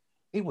 Like,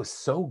 it was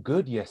so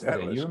good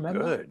yesterday. You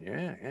remember? Good.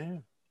 Yeah.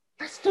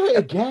 Let's do it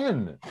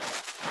again.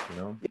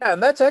 Yeah,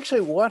 and that's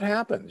actually what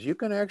happens. You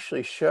can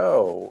actually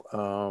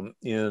show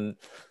in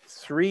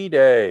 3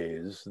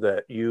 days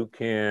that you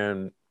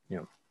can,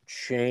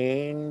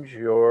 change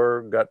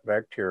your gut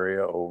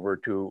bacteria over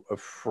to a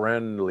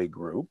friendly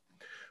group.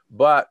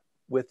 But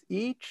with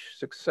each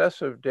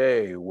successive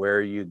day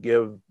where you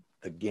give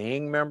the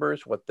gang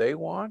members what they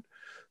want,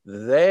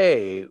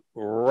 they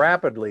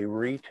rapidly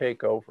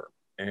retake over.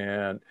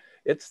 And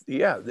it's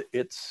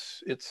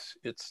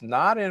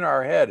not in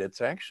our head.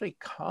 It's actually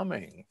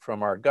coming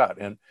from our gut.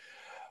 And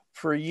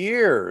for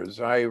years,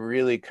 I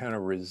really kind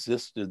of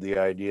resisted the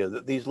idea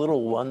that these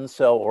little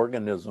one-cell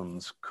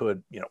organisms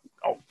could,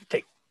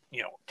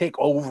 take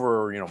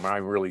over, my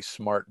really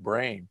smart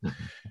brain.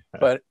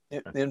 But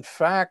in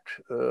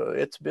fact,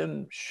 it's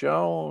been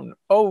shown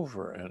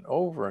over and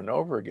over and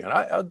over again.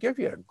 I'll give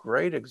you a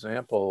great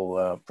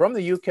example from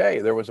the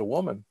UK. There was a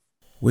woman.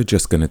 We're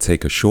just going to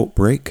take a short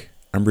break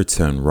and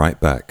return right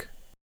back.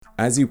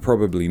 As you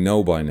probably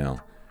know by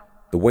now,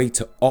 the way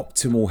to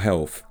optimal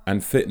health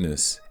and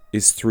fitness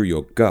is through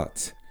your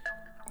gut.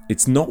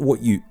 It's not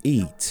what you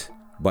eat,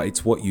 but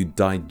it's what you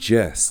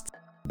digest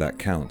that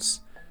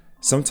counts.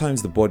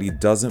 Sometimes the body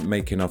doesn't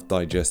make enough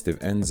digestive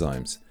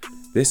enzymes.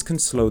 This can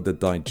slow the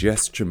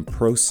digestion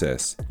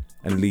process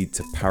and lead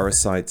to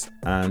parasites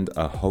and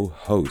a whole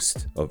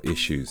host of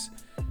issues.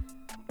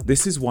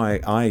 This is why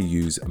I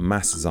use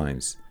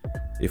Masszymes.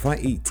 If I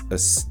eat a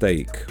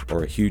steak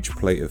or a huge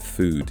plate of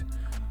food,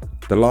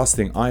 the last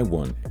thing I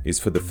want is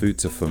for the food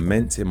to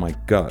ferment in my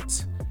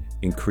gut,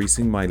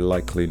 increasing my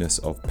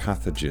likeliness of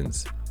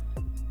pathogens.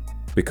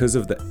 Because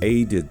of the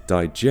aided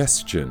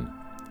digestion,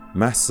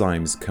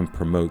 Masszymes can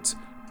promote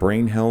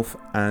brain health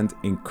and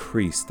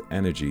increased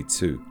energy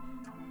too.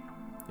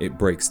 It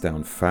breaks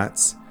down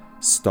fats,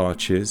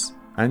 starches,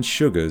 and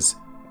sugars,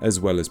 as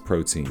well as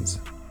proteins.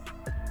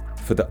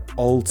 For the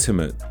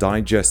ultimate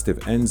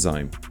digestive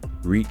enzyme,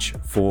 reach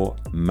for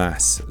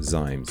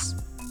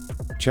Masszymes.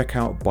 Check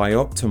out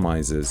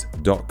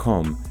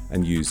bioptimizers.com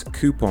and use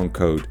coupon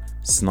code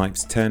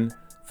SNIPES10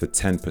 for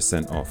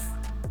 10% off.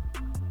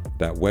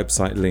 That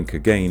website link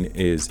again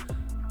is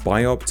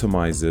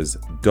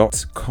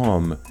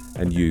bioptimizers.com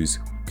and use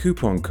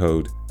coupon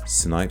code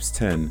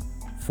SNIPES10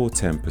 for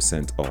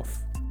 10% off.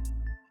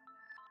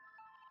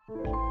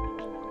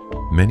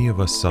 Many of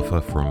us suffer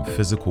from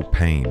physical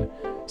pain,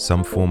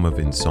 some form of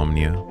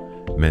insomnia,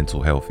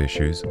 mental health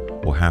issues,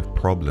 or have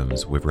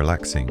problems with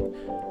relaxing.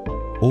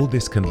 All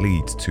this can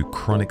lead to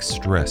chronic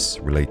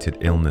stress-related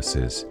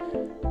illnesses.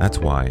 That's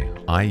why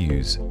I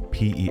use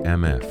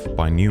PEMF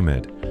by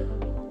NewMed.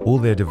 All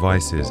their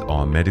devices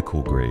are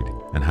medical grade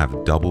and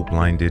have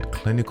double-blinded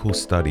clinical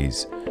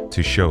studies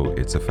to show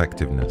its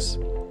effectiveness.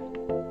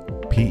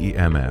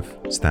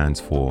 PEMF stands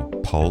for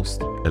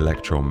Pulsed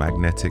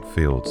Electromagnetic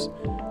Fields.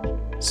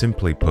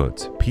 Simply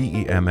put,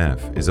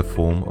 PEMF is a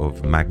form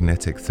of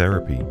magnetic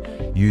therapy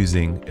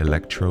using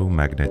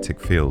electromagnetic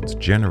fields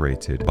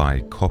generated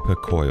by copper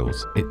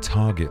coils. It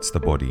targets the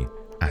body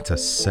at a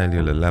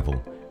cellular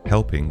level,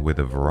 helping with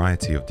a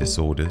variety of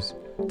disorders,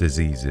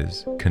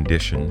 diseases,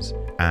 conditions,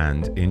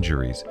 and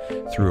injuries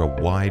through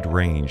a wide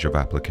range of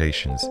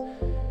applications.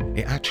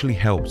 It actually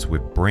helps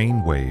with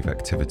brainwave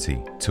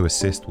activity to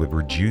assist with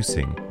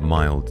reducing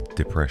mild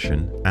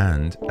depression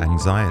and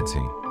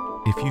anxiety.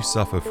 If you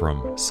suffer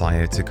from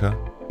sciatica,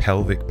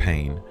 pelvic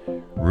pain,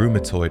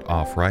 rheumatoid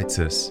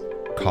arthritis,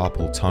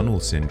 carpal tunnel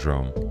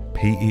syndrome,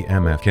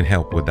 PEMF can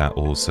help with that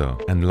also.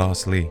 And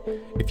lastly,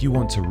 if you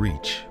want to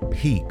reach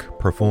peak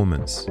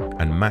performance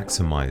and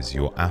maximize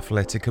your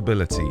athletic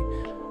ability,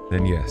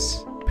 then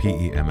yes,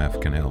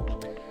 PEMF can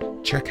help.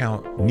 Check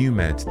out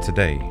NewMed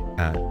today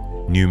at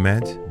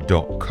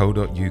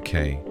newmed.co.uk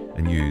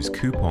and use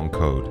coupon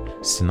code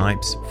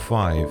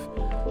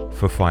SNIPES5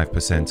 for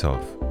 5%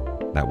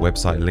 off. That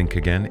website link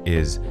again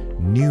is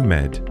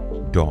newmed.co.uk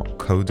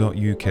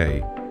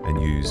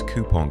and use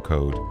coupon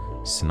code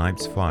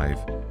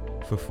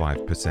SNIPES5 for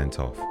 5%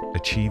 off.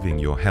 Achieving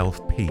your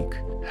health peak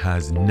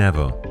has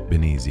never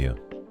been easier.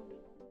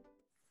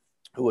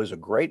 Who was a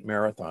great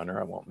marathoner.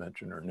 I won't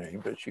mention her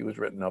name, but she was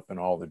written up in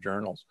all the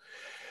journals.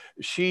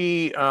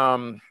 She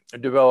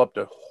developed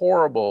a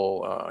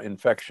horrible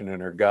infection in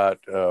her gut,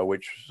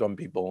 which some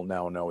people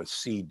now know as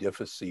C.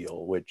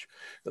 difficile, which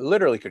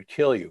literally could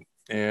kill you.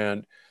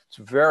 And it's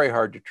very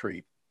hard to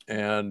treat.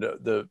 And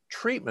the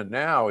treatment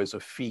now is a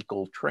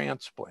fecal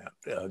transplant,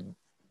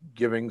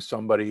 giving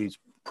somebody's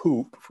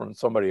poop from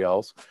somebody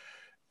else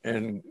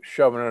and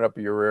shoving it up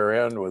your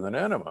rear end with an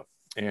enema.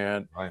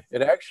 And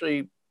it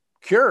actually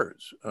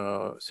cures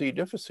C.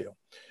 difficile.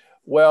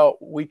 Well,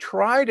 we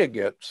try to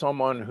get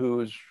someone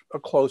who's a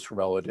close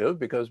relative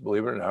because,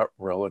 believe it or not,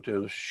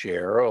 relatives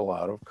share a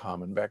lot of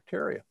common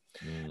bacteria.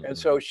 And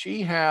so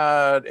she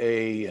had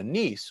a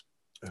niece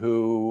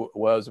who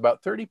was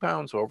about 30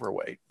 pounds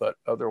overweight, but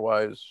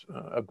otherwise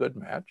a good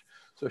match.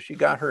 So she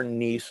got her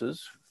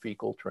niece's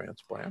fecal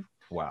transplant.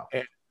 Wow.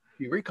 And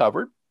she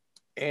recovered.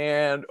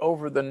 And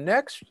over the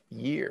next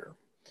year,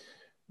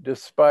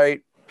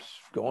 despite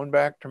going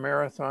back to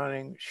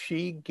marathoning,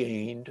 she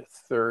gained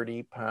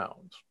 30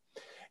 pounds.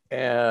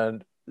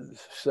 And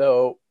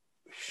so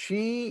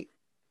she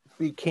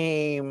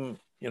became,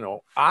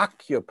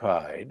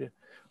 occupied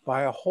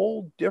by a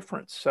whole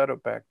different set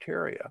of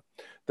bacteria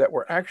that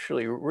were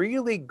actually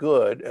really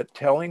good at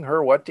telling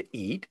her what to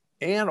eat.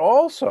 And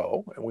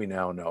also, we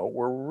now know,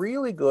 were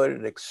really good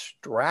at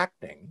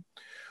extracting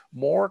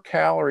more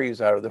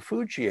calories out of the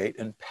food she ate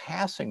and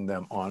passing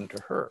them on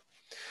to her.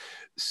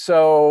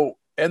 So,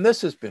 and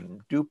this has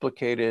been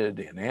duplicated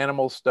in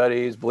animal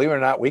studies. Believe it or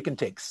not, we can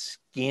take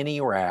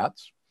skinny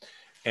rats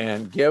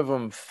and give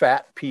them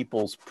fat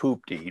people's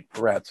poop to eat.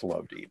 Rats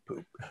love to eat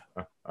poop.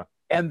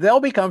 And they'll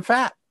become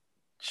fat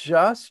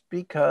just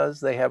because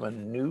they have a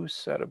new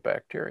set of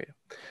bacteria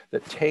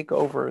that take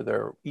over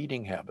their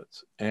eating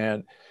habits.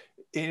 And,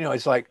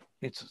 it's like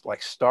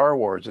Star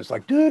Wars. It's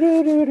like,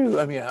 do.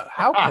 I mean,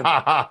 how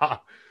can...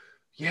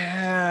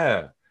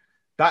 Yeah,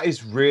 that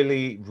is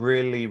really,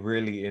 really,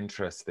 really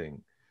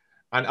interesting.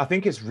 And I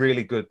think it's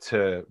really good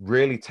to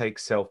really take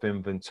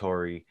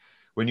self-inventory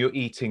when you're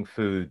eating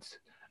food.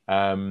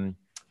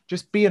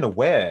 Just being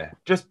aware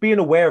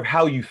of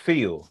how you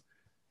feel.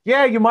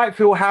 Yeah, you might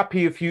feel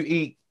happy if you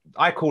eat,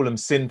 I call them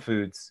sin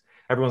foods.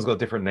 Everyone's got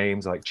different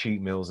names like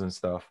cheat meals and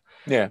stuff.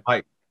 Yeah.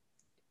 Like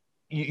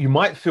you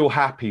might feel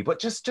happy, but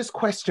just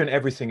question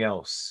everything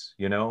else,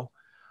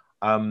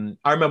 I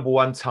remember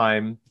one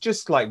time,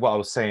 just like what I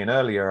was saying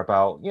earlier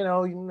about,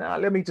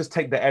 let me just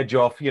take the edge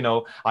off,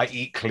 I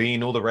eat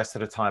clean all the rest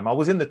of the time. I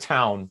was in the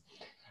town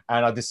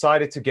and I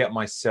decided to get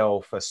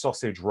myself a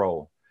sausage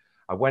roll.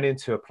 I went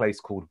into a place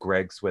called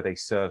Greg's where they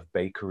serve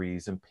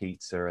bakeries and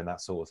pizza and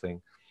that sort of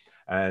thing.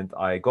 And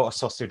I got a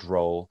sausage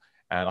roll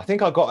and I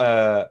think I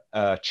got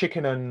a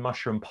chicken and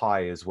mushroom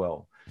pie as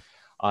well.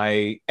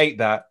 I ate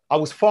that. I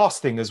was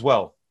fasting as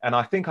well. And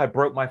I think I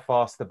broke my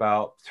fast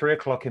about 3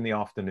 o'clock in the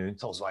afternoon.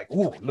 So I was like,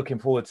 ooh, looking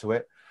forward to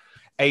it.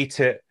 Ate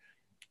it.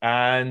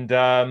 And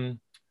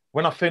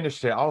when I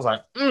finished it, I was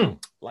like,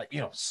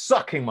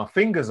 sucking my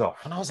fingers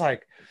off. And I was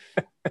like,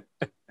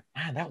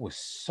 man, that was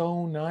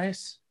so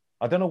nice.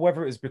 I don't know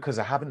whether it was because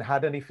I haven't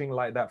had anything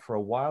like that for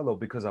a while or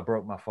because I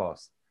broke my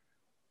fast.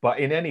 But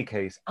in any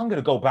case, I'm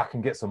going to go back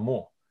and get some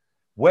more.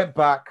 Went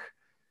back,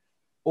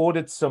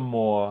 ordered some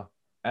more.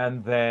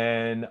 And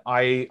then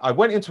I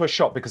went into a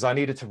shop because I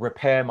needed to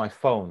repair my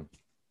phone.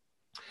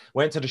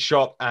 Went to the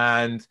shop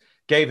and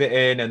gave it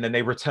in, and then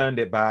they returned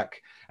it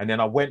back. And then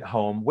I went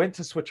home, went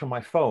to switch on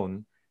my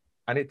phone,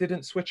 and it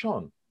didn't switch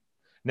on.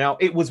 Now,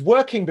 it was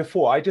working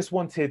before. I just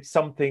wanted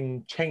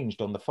something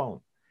changed on the phone.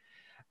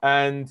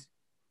 And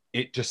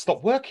it just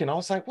stopped working. I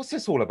was like, what's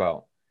this all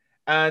about?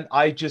 And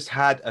I just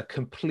had a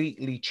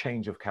completely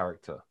change of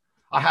character.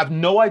 I have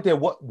no idea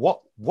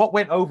what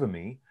went over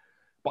me,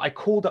 but I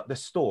called up the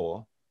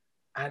store.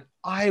 And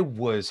I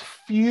was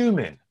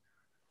fuming.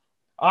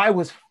 I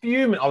was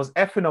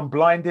effing and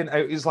blinding.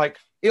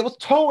 It was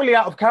totally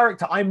out of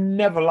character. I'm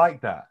never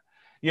like that.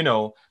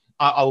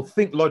 I'll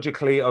think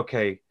logically,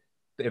 okay,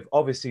 they've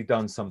obviously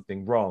done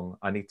something wrong.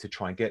 I need to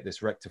try and get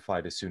this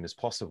rectified as soon as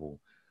possible.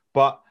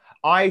 But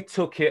I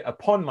took it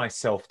upon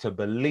myself to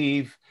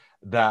believe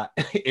that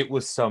it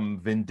was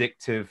some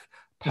vindictive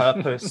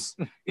purpose.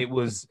 It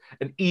was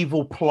an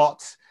evil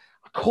plot.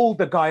 I called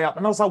the guy up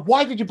and I was like,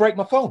 why did you break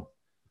my phone?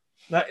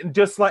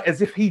 Just like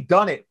as if he'd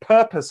done it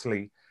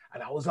purposely.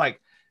 And I was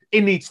like,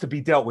 it needs to be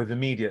dealt with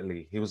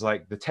immediately. He was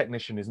like, the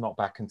technician is not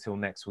back until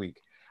next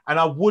week. And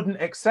I wouldn't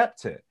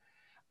accept it.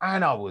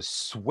 And I was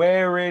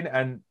swearing,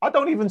 and I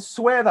don't even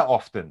swear that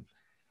often.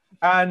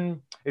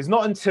 And it's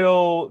not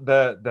until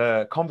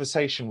the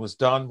conversation was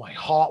done, my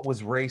heart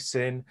was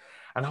racing.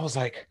 And I was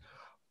like,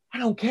 I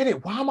don't get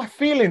it. Why am I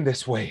feeling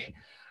this way?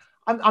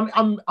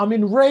 I'm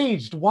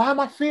enraged. Why am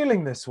I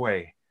feeling this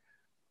way?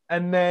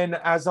 And then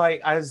as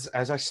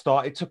I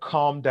started to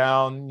calm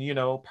down, you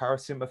know,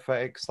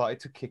 parasympathetic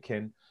started to kick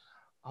in.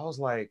 I was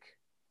like,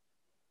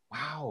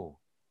 wow,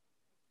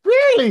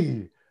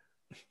 really?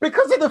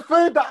 Because of the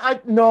food that I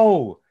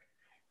know.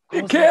 I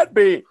It was like, can't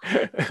be.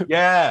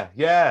 yeah,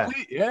 yeah,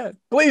 Please, yeah.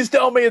 Please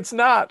tell me it's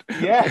not.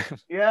 yeah,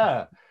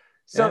 yeah.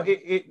 So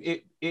Yeah.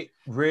 it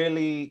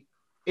really,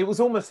 it was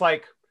almost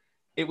like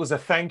it was a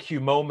thank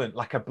you moment,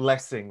 like a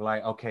blessing,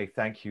 like, okay,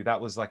 thank you.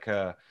 That was like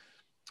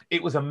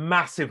it was a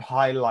massive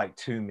highlight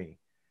to me.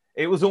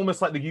 It was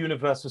almost like the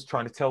universe was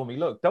trying to tell me,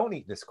 look, don't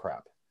eat this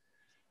crap.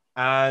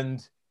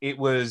 And it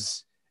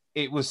was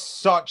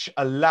such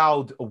a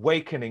loud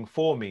awakening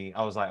for me.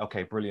 I was like,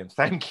 okay, brilliant.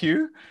 Thank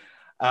you.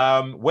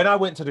 When I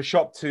went to the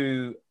shop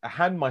to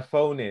hand my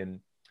phone in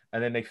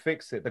and then they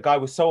fixed it, the guy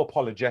was so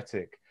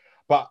apologetic,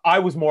 but I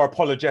was more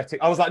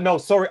apologetic. I was like, no,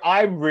 sorry,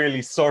 I'm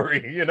really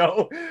sorry. You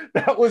know,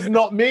 that was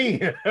not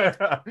me.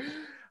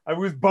 I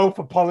was both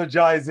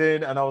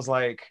apologizing and I was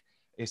like,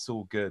 it's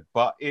all good.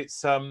 But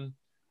it's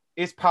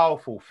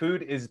powerful.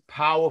 Food is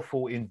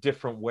powerful in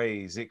different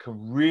ways. It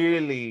can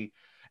really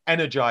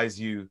energize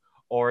you,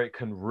 or it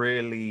can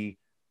really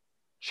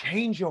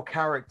change your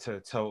character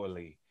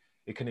totally.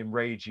 It can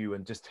enrage you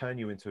and just turn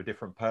you into a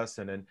different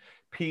person. And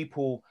I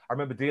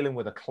remember dealing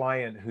with a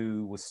client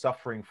who was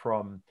suffering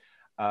from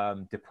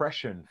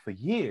depression for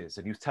years.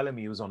 And he was telling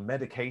me he was on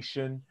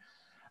medication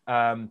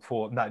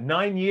for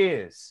 9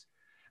 years.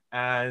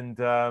 And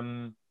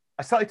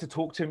I started to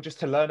talk to him just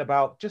to learn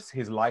about just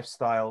his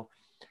lifestyle.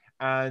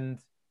 And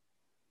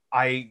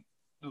I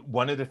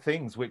one of the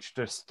things which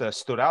just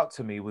stood out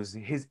to me was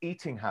his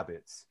eating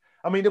habits.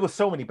 I mean, there were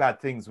so many bad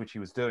things which he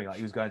was doing. Like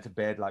he was going to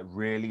bed like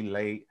really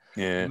late.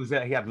 Yeah.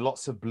 He had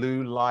lots of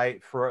blue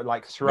light for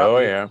like throughout Oh,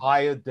 the yeah.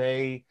 entire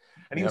day,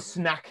 and he was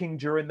Yep. snacking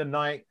during the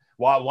night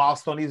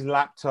whilst on his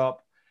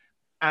laptop,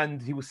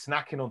 and he was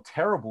snacking on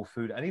terrible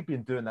food, and he'd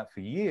been doing that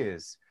for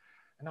years.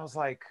 And I was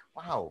like,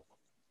 wow,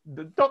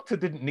 the doctor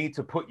didn't need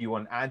to put you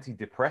on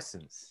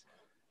antidepressants.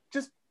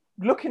 Just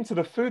look into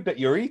the food that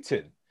you're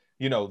eating.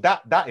 You know,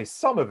 that is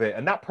some of it,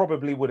 and that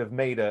probably would have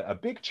made a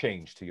big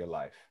change to your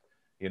life,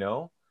 you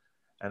know.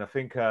 And I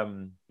think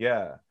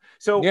yeah,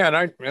 so Yeah,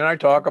 and I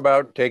talk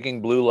about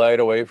taking blue light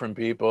away from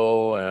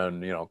people,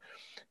 and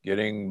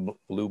getting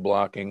blue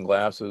blocking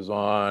glasses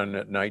on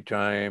at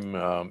nighttime.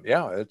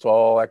 Yeah, it's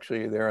all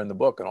actually there in the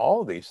book, and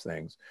all of these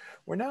things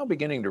we're now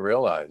beginning to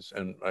realize,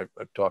 and I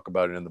talk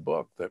about it in the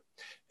book, that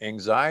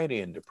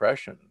anxiety and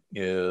depression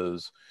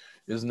is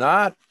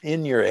not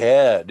in your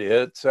head.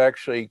 It's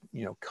actually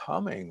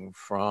coming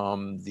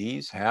from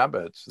these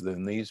habits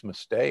and these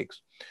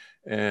mistakes.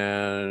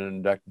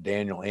 And Dr.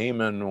 Daniel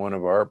Amen, one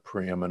of our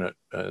preeminent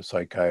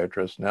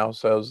psychiatrists, now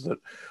says that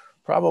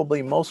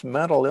probably most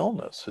mental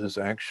illness is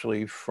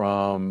actually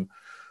from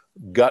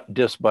gut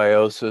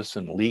dysbiosis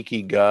and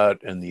leaky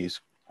gut and these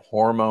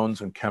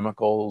hormones and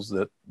chemicals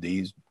that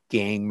these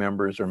gang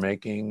members are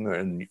making.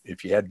 And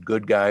if you had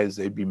good guys,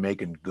 they'd be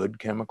making good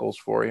chemicals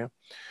for you.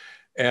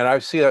 And I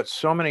see that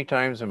so many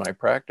times in my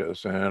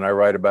practice, and I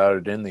write about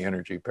it in the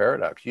Energy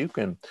Paradox. You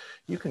can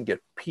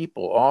get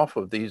people off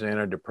of these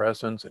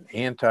antidepressants and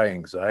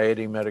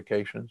anti-anxiety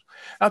medications.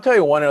 I'll tell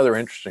you one other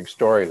interesting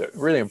story that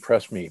really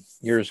impressed me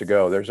years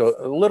ago. There's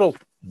a little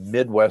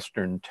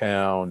Midwestern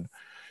town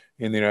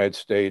in the United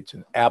States,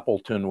 in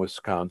Appleton,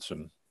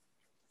 Wisconsin,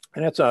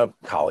 and it's a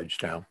college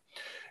town.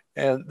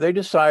 And they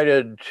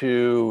decided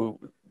to,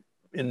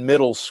 in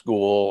middle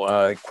school,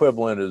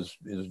 equivalent is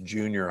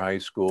junior high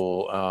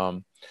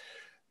school,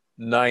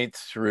 ninth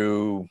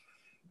through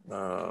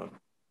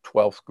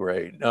 12th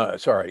grade,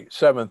 sorry,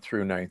 7th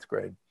through ninth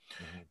grade.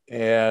 Mm-hmm.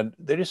 And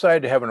they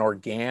decided to have an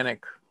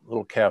organic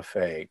little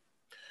cafe,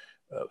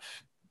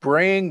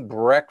 bring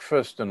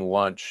breakfast and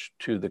lunch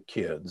to the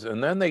kids.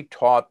 And then they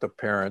taught the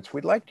parents,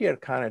 we'd like you to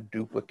kind of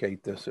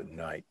duplicate this at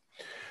night.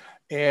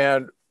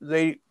 And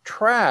they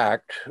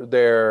tracked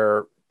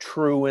their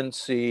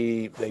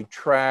truancy, they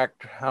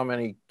tracked how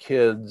many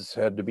kids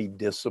had to be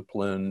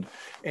disciplined,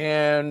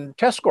 and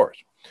test scores.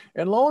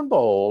 And lo and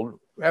behold,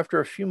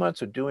 after a few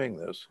months of doing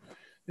this,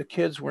 the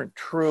kids weren't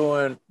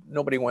truant,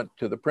 nobody went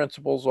to the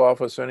principal's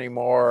office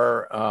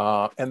anymore,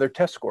 and their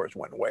test scores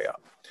went way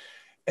up.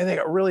 And they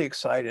got really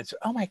excited and said,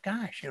 oh my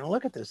gosh,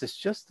 look at this. It's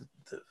just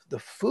the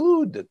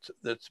food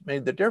that's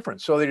made the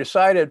difference. So they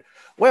decided,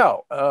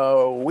 well,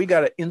 we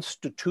got to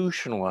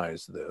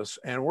institutionalize this,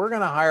 and we're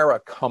going to hire a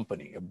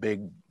company, a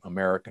big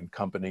American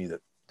company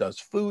that does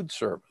food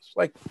service,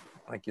 like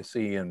you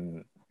see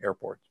in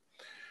airports.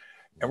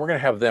 And we're going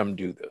to have them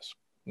do this.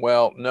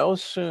 Well, no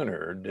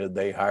sooner did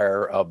they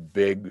hire a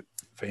big,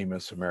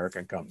 famous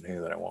American company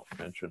that I won't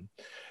mention.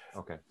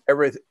 Okay.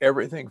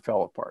 Everything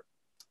fell apart.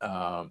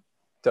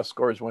 Test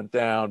scores went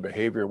down,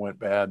 behavior went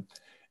bad,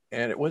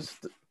 and it was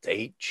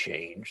they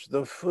changed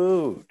the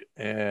food,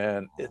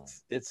 and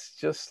it's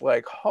just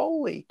like,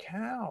 holy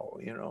cow,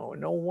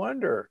 no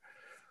wonder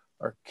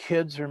our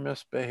kids are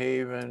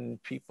misbehaving,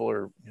 people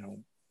are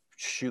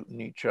shooting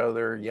each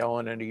other,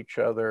 yelling at each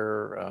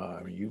other.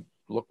 I mean, you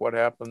look what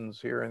happens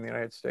here in the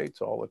United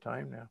States all the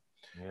time now.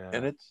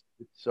 And Yeah.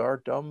 it's our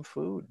dumb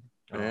food.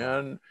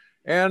 Oh.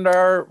 And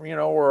our,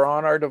 we're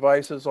on our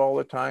devices all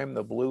the time.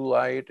 The blue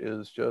light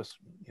is just,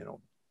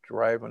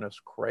 driving us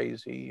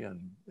crazy, and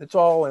it's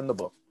all in the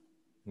book.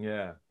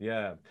 Yeah,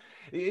 yeah.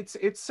 It's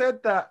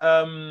said that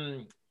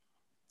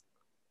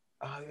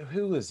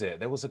who is it?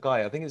 There was a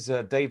guy, I think it's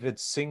David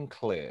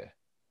Sinclair.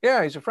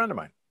 Yeah, he's a friend of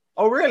mine.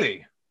 Oh,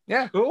 really?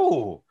 Yeah,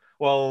 Cool.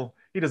 Well,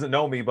 he doesn't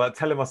know me, but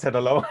tell him I said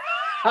hello.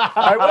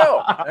 I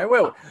will. I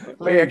will. We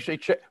Please. actually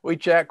we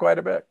chat quite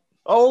a bit.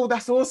 Oh,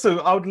 that's awesome.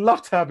 I would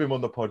love to have him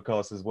on the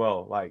podcast as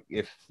well. Like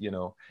if,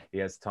 he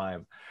has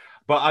time.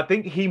 But I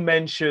think he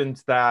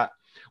mentioned that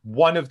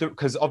one of the,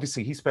 because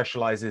obviously he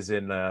specializes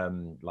in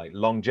like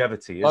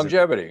longevity, isn't it?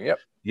 Longevity. Yep.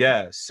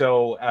 Yeah.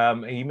 So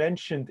he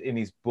mentioned in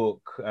his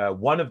book,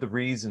 one of the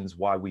reasons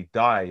why we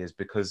die is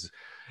because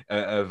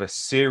of a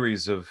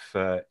series of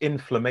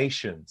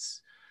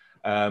inflammations.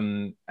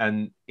 And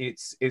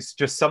it's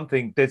just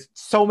something, there's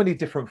so many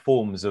different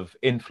forms of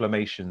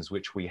inflammations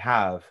which we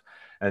have.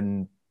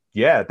 And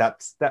yeah,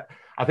 that.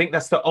 I think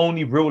that's the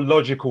only real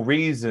logical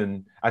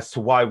reason as to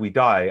why we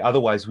die.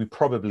 Otherwise, we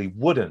probably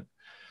wouldn't.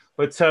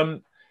 But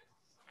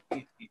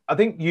I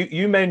think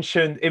you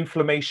mentioned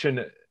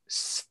inflammation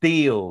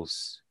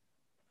steals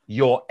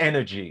your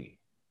energy.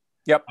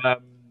 Yep.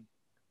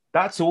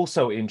 That's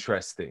also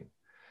interesting.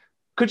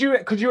 Could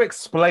you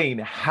explain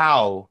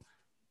how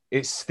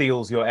it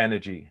steals your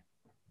energy?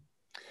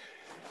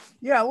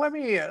 Yeah. Let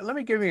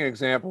me give you an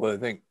example that I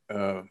think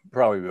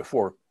probably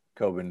before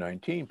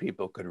COVID-19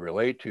 people could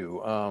relate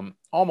to.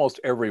 Almost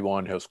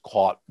everyone has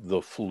caught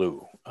the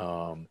flu.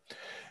 And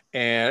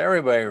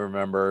everybody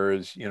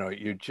remembers,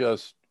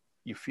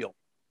 you feel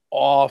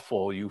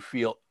awful, you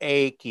feel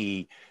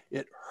achy,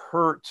 it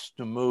hurts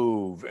to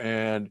move.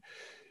 And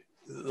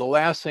the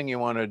last thing you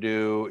want to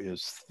do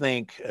is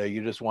think.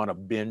 You just want to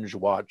binge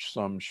watch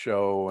some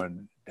show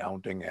and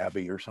Downton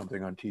Abbey or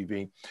something on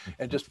TV,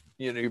 and just,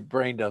 your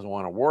brain doesn't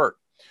want to work.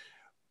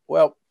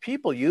 Well,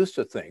 people used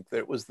to think that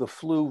it was the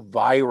flu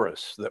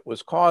virus that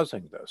was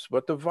causing this,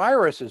 but the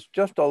virus is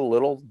just a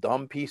little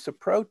dumb piece of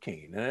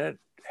protein, and it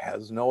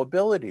has no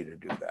ability to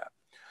do that.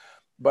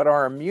 But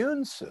our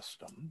immune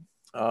system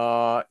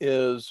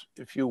is,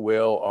 if you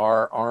will,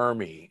 our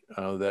army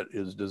that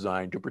is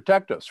designed to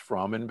protect us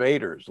from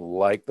invaders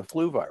like the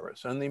flu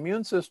virus. And the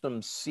immune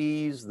system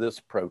sees this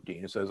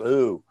protein. It says,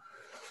 "Ooh,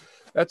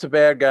 that's a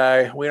bad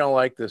guy. We don't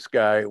like this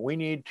guy. We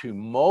need to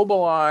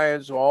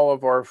mobilize all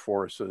of our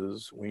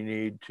forces. We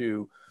need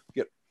to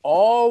get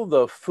all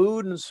the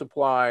food and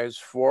supplies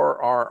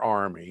for our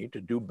army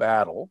to do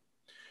battle.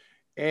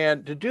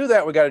 And to do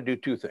that, we got to do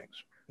two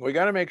things. We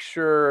got to make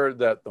sure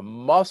that the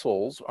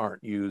muscles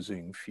aren't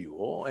using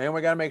fuel, and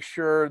we got to make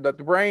sure that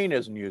the brain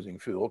isn't using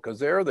fuel, because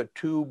they're the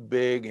two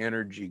big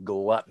energy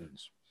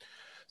gluttons.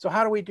 So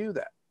how do we do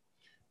that?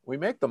 We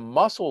make the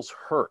muscles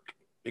hurt,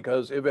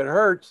 because if it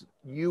hurts,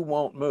 you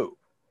won't move.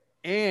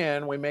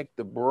 And we make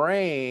the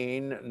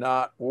brain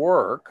not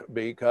work,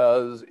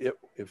 because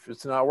if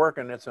it's not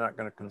working, it's not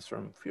going to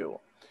consume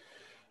fuel.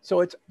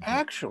 So it's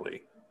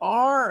actually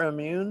our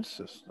immune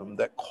system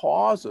that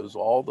causes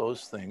all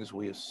those things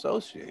we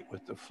associate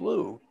with the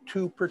flu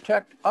to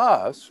protect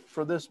us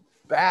for this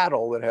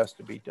battle that has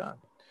to be done.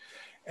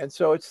 And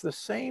so it's the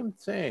same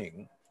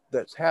thing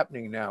that's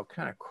happening now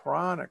kind of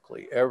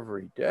chronically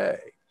every day,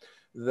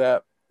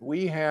 that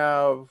we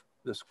have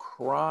this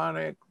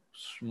chronic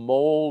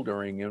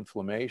smoldering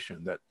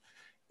inflammation that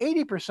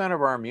 80%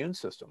 of our immune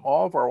system,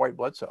 all of our white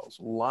blood cells,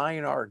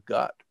 line our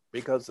gut,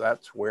 because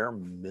that's where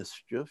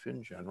mischief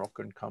in general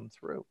can come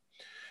through.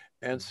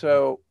 And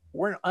so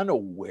we're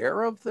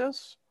unaware of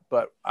this,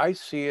 but I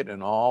see it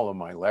in all of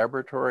my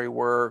laboratory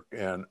work,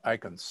 and I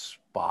can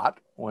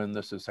spot when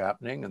this is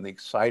happening. And the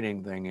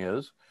exciting thing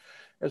is,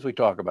 as we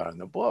talk about in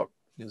the book,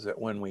 is that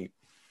when we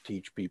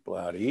teach people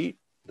how to eat,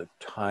 the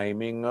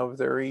timing of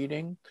their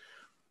eating,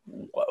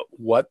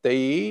 what they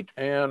eat,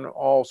 and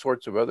all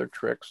sorts of other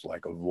tricks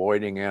like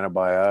avoiding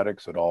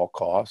antibiotics at all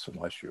costs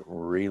unless you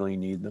really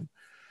need them,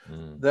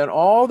 then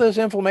all this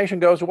inflammation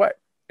goes away,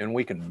 and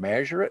we can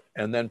measure it.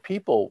 And then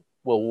people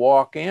will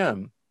walk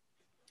in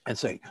and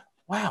say,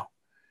 "Wow,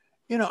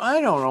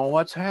 I don't know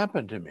what's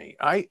happened to me.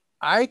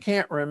 I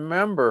can't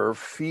remember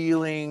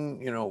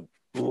feeling,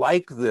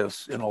 like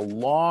this in a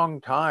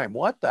long time.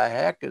 What the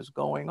heck is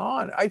going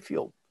on? I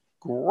feel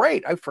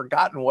great. I've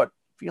forgotten what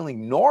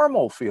feeling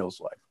normal feels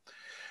like."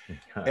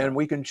 And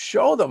we can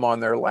show them on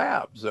their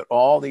labs that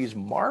all these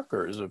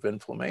markers of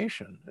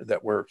inflammation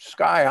that were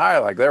sky high,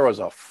 like there was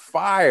a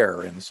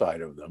fire inside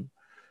of them,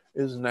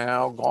 is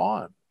now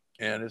gone.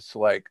 And it's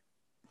like,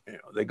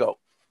 they go,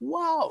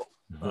 "Whoa."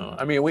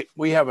 I mean,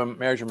 we have a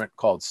measurement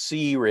called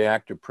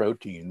C-reactive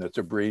protein that's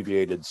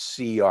abbreviated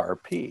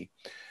CRP.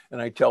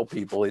 And I tell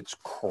people it's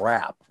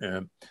crap.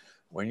 And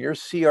when your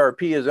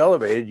CRP is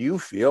elevated, you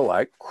feel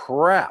like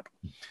crap.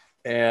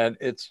 And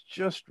it's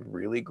just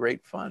really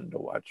great fun to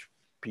watch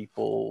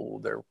people,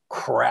 their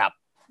crap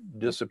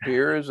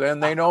disappears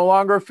and they no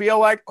longer feel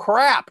like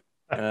crap.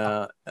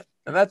 And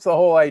that's the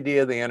whole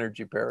idea of the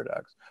energy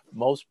paradox.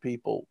 Most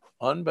people,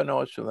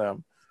 unbeknownst to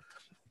them,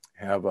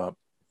 have a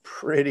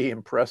pretty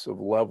impressive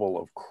level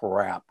of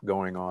crap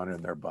going on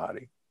in their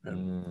body.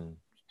 And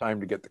it's time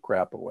to get the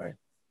crap away.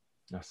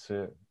 That's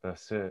it.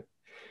 That's it.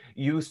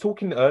 You was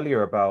talking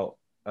earlier about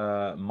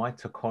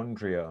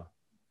mitochondria.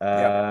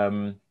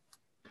 Yep.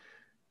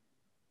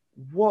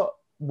 What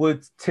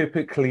would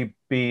typically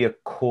be a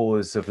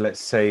cause of,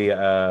 let's say,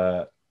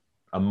 a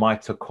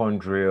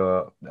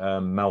mitochondria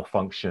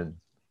malfunction?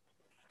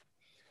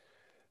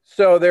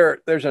 So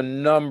there's a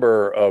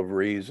number of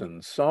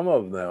reasons. Some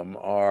of them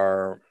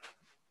are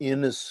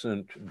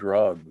innocent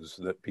drugs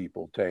that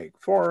people take.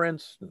 For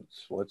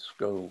instance, let's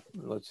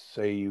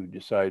say you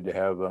decide to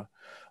have a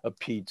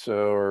pizza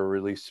or a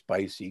really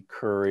spicy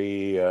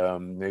curry.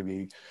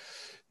 Maybe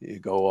you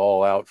go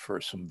all out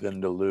for some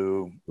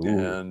vindaloo. Ooh.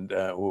 And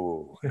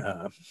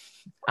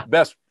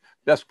best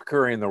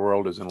curry in the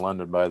world is in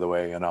London, by the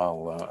way, and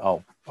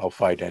I'll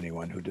fight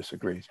anyone who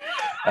disagrees.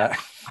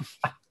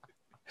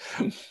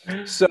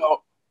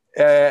 So,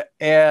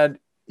 and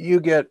you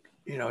get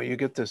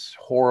this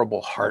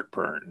horrible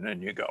heartburn,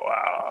 and you go,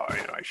 "Wow,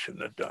 I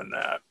shouldn't have done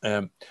that."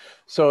 And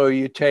so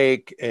you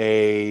take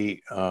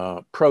a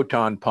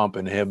proton pump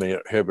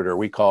inhibitor.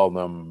 We call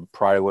them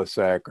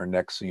Prilosec or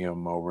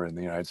Nexium over in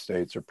the United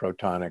States, or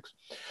Protonics.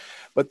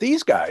 But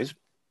these guys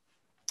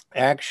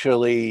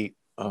actually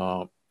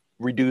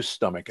reduce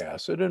stomach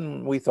acid,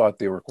 and we thought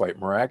they were quite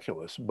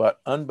miraculous. But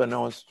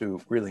unbeknownst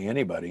to really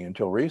anybody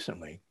until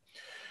recently,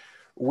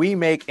 we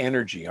make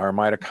energy, our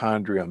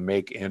mitochondria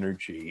make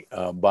energy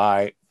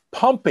by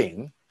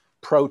pumping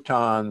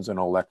protons and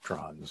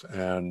electrons.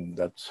 And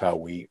that's how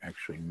we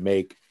actually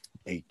make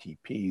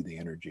ATP, the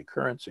energy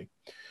currency.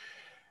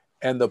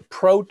 And the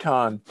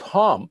proton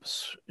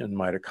pumps in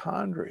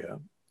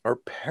mitochondria are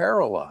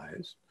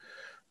paralyzed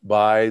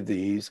by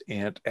these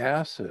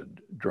antacid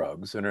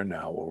drugs that are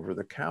now over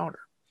the counter.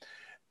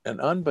 And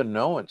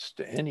unbeknownst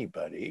to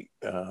anybody,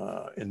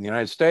 in the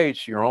United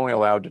States, you're only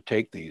allowed to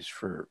take these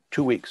for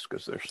 2 weeks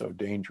because they're so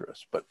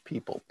dangerous, but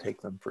people take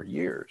them for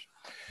years.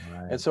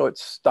 Right. And so it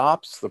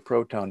stops the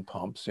proton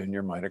pumps in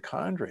your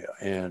mitochondria.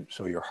 And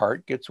so your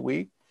heart gets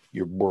weak,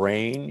 your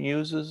brain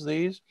uses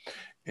these,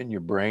 and your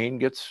brain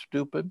gets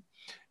stupid.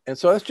 And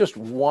so that's just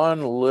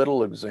one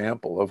little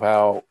example of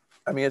how,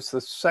 it's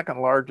the second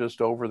largest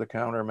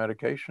over-the-counter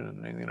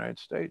medication in the United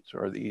States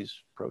are these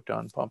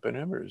proton pump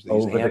inhibitors. These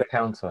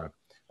over-the-counter.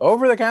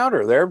 Over the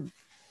counter, they're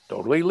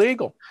totally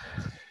legal.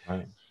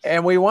 Right.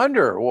 And we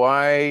wonder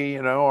why,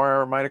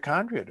 our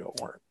mitochondria don't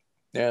work.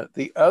 Now,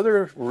 the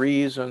other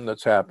reason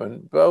that's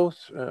happened, both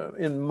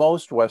in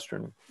most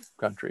Western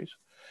countries,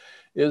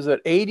 is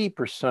that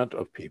 80%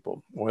 of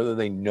people, whether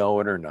they know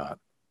it or not,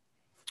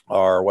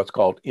 are what's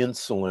called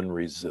insulin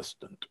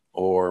resistant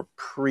or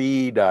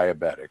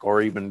pre-diabetic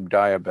or even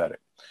diabetic.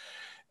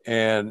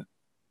 And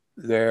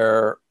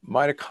their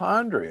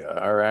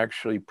mitochondria are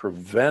actually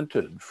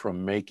prevented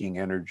from making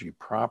energy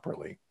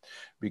properly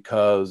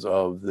because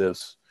of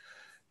this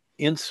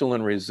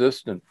insulin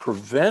resistant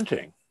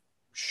preventing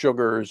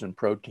sugars and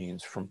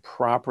proteins from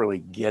properly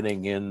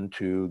getting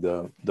into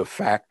the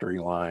factory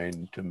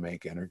line to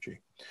make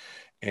energy.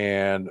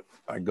 And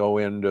I go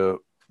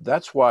into,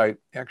 that's why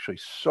actually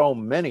so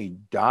many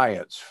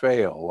diets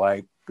fail,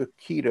 like a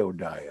keto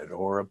diet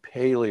or a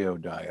paleo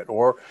diet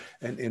or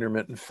an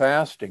intermittent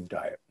fasting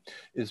diet,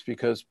 is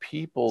because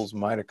people's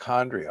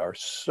mitochondria are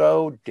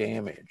so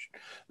damaged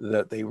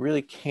that they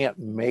really can't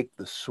make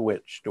the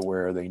switch to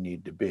where they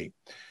need to be.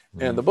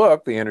 Mm-hmm. And the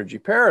book, The Energy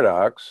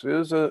Paradox,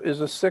 is a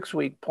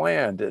 6-week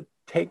plan to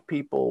take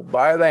people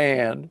by the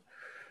hand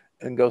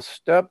and go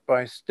step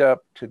by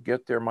step to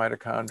get their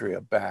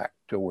mitochondria back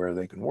to where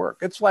they can work.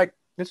 It's like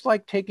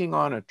taking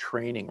on a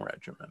training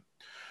regimen.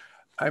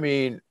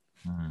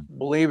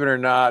 Believe it or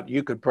not,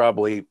 you could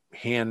probably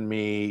hand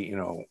me,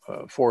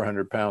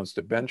 400 pounds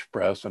to bench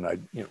press and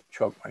I'd,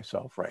 choke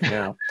myself right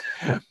now.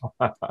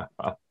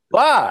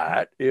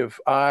 But if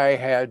I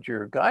had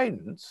your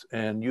guidance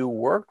and you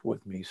worked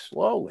with me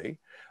slowly,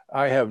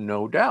 I have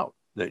no doubt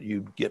that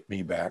you'd get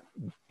me back,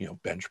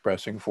 bench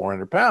pressing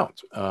 400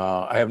 pounds.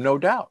 I have no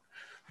doubt,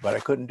 but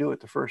I couldn't do it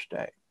the first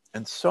day.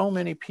 And so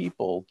many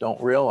people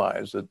don't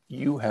realize that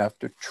you have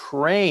to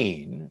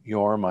train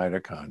your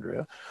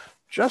mitochondria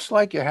just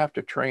like you have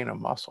to train a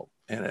muscle.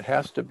 And it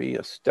has to be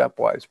a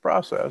stepwise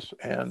process.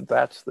 And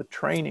that's the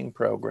training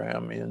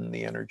program in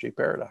the Energy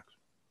Paradox.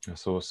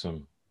 That's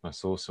awesome.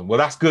 That's awesome. Well,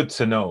 that's good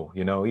to know,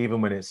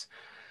 even when it's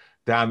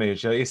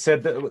damaged. It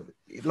said that,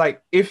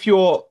 like, if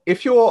your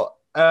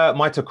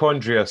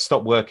mitochondria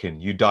stop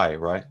working, you die,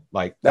 right?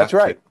 Like that's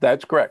right.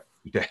 That's correct.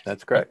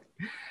 That's correct.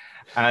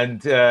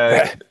 And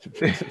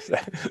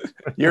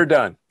you're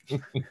done.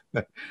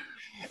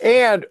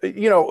 And,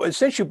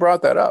 since you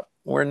brought that up,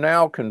 we're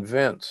now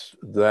convinced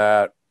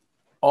that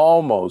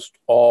almost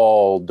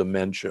all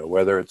dementia,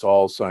 whether it's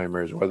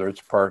Alzheimer's, whether it's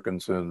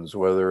Parkinson's,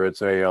 whether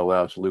it's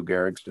ALS, Lou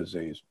Gehrig's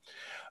disease,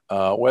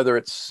 whether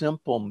it's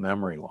simple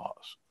memory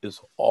loss, is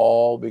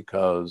all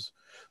because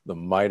the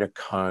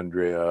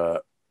mitochondria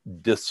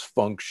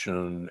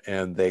dysfunction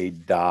and they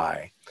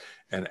die.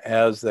 And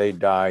as they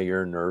die,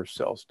 your nerve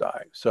cells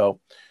die. So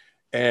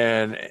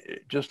And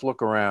just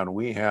look around.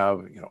 We have,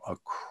 a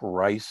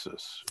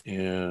crisis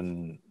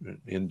in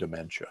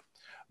dementia,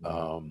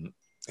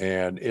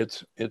 and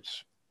it's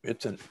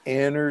an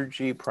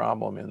energy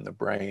problem in the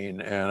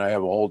brain. And I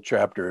have a whole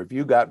chapter. If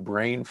you got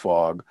brain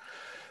fog,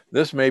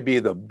 this may be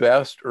the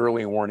best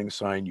early warning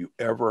sign you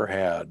ever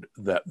had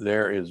that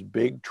there is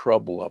big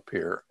trouble up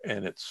here,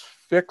 and it's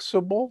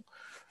fixable.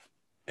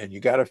 And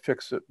you got to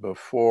fix it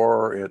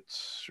before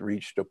it's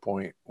reached a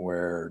point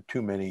where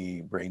too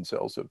many brain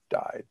cells have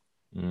died.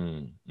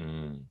 Mm,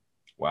 mm.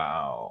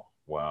 Wow.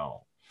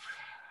 Wow.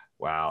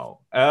 Wow.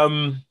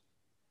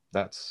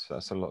 That's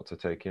a lot to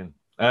take in.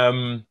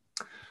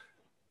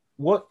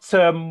 What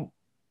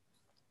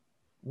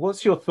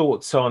what's your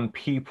thoughts on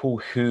people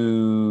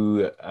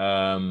who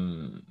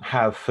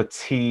have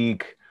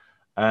fatigue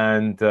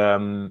and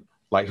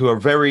like who are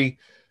very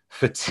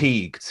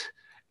fatigued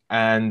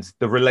and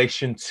the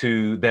relation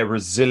to their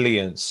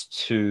resilience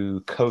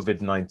to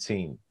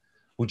COVID-19?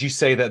 Would you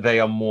say that they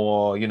are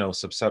more,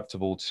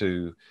 susceptible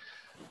to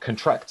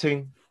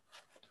contracting?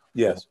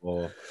 Yes.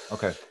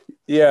 Okay.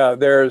 Yeah,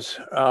 there's,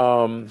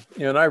 and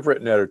I've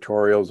written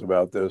editorials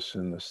about this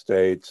in the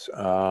States.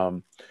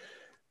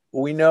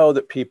 We know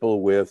that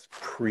people with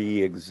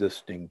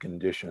pre-existing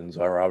conditions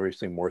are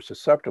obviously more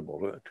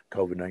susceptible to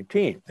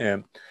COVID-19.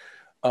 And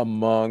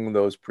among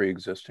those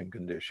pre-existing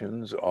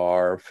conditions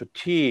are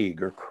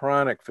fatigue or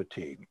chronic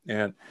fatigue.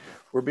 And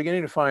we're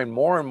beginning to find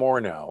more and more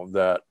now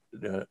that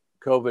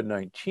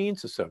COVID-19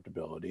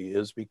 susceptibility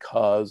is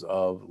because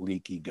of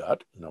leaky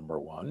gut, number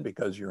one,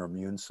 because your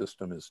immune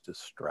system is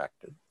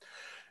distracted.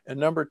 And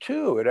number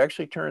two, it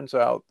actually turns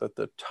out that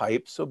the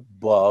types of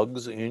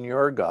bugs in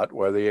your gut,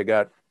 whether you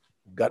got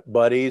gut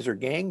buddies or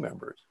gang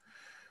members,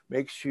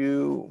 makes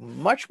you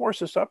much more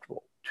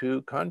susceptible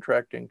to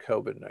contracting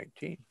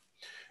COVID-19.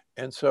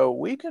 And so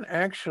we can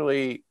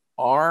actually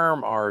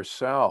arm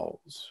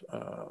ourselves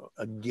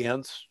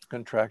against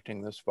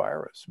contracting this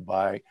virus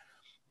by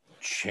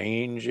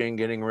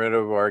getting rid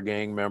of our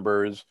gang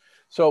members.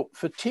 So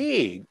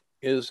fatigue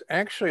is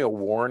actually a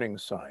warning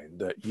sign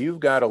that you've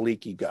got a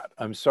leaky gut.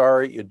 I'm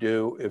sorry, you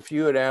do. If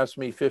you had asked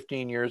me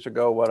 15 years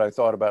ago what I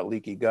thought about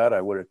leaky gut,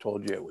 I would have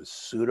told you it was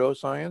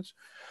pseudoscience.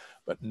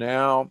 But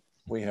now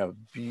we have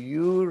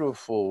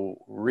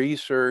beautiful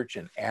research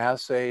and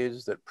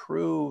assays that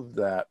prove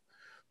that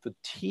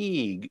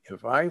fatigue,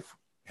 if I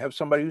have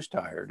somebody who's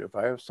tired, if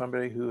I have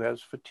somebody who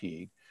has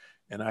fatigue,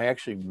 and I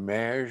actually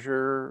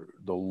measure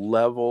the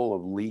level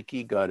of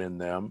leaky gut in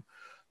them,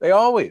 they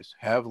always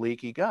have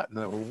leaky gut. And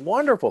the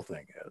wonderful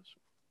thing is,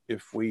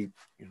 if we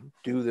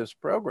do this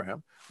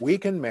program, we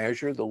can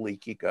measure the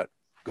leaky gut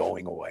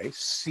going away,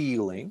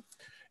 sealing,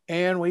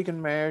 and we can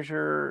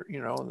measure,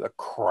 the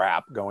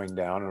crap going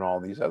down and all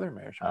these other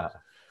measurements.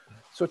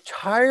 So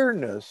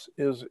tiredness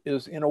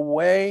is in a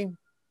way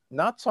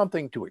not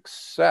something to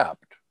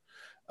accept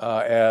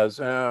that's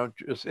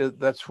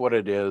what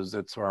it is.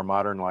 It's our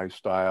modern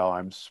lifestyle.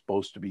 I'm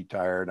supposed to be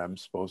tired. I'm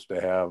supposed to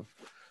have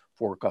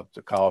 4 cups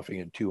of coffee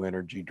and 2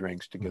 energy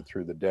drinks to get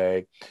through the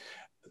day.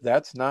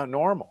 That's not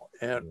normal.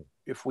 And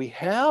if we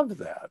have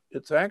that,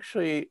 it's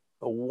actually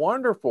a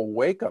wonderful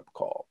wake-up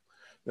call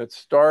that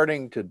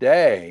starting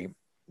today,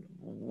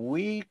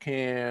 we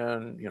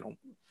can,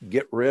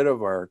 get rid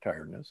of our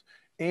tiredness,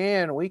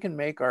 and we can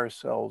make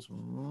ourselves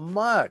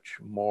much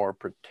more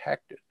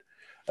protected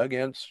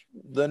against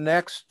the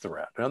next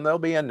threat. And there'll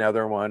be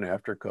another one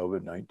after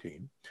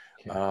COVID-19.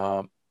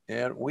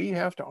 And we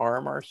have to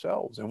arm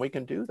ourselves, and we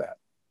can do that.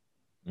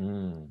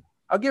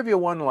 I'll give you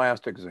one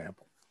last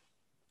example.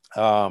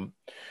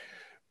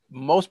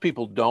 Most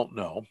people don't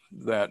know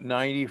that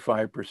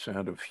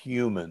 95% of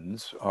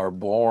humans are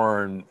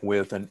born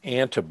with an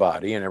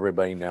antibody, and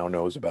everybody now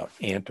knows about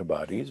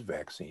antibodies,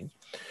 vaccines,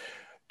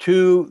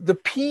 to the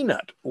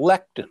peanut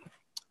lectin.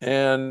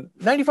 And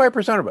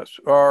 95% of us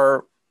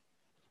are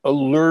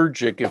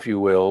allergic, if you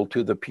will,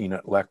 to the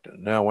peanut lectin.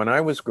 Now, when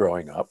I was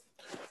growing up,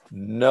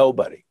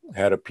 nobody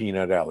had a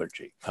peanut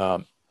allergy.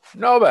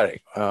 Nobody.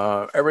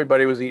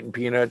 Everybody was eating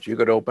peanuts. You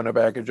could open a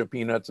package of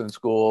peanuts in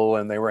school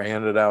and they were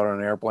handed out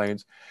on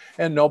airplanes,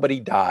 and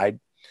nobody died.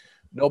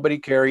 Nobody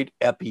carried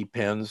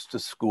EpiPens to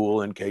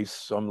school in case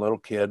some little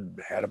kid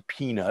had a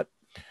peanut.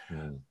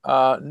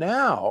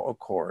 Now, of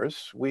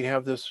course, we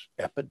have this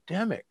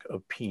epidemic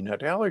of peanut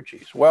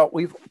allergies. Well,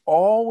 we've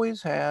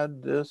always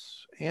had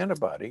this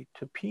antibody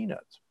to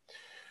peanuts.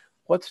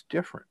 What's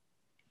different?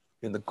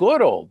 In the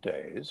good old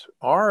days,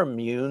 our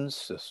immune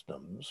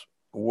systems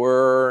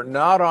were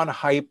not on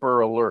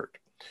hyper alert.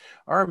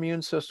 Our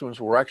immune systems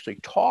were actually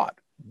taught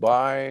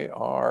by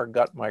our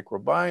gut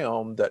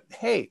microbiome that,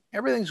 hey,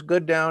 everything's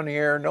good down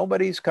here.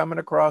 Nobody's coming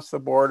across the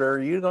border.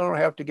 You don't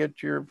have to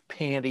get your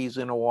panties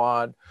in a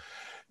wad.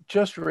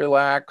 Just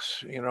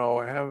relax, have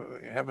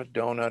a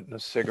donut and a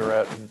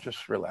cigarette and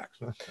just relax.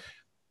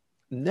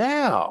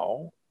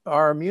 Now,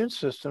 our immune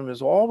system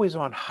is always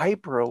on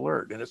hyper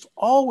alert, and it's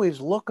always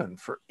looking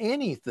for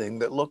anything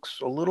that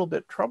looks a little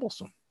bit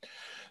troublesome.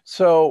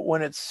 So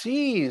when it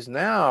sees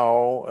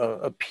now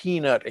a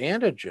peanut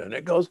antigen,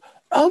 it goes,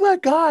 oh my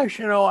gosh,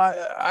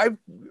 I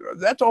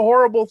that's a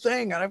horrible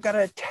thing, and I've got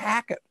to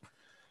attack it.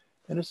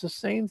 And it's the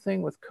same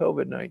thing with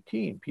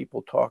COVID-19.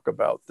 People talk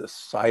about this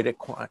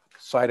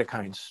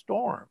cytokine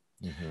storm,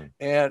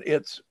 and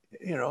it's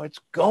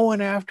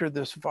going after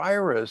this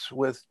virus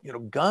with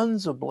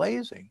guns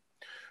ablazing,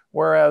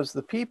 whereas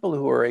the people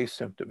who are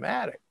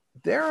asymptomatic,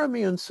 their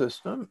immune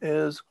system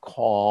is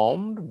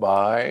calmed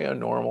by a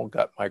normal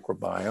gut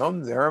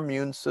microbiome. Their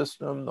immune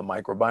system, the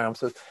microbiome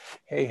says,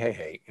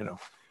 hey,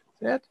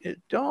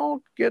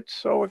 don't get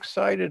so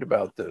excited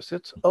about this.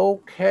 It's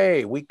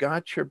okay. We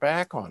got your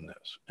back on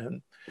this.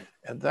 And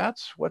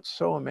that's what's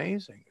so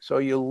amazing. So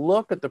you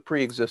look at the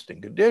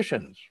pre-existing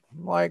conditions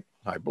like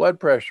high blood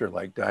pressure,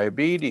 like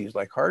diabetes,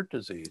 like heart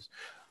disease,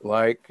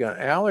 like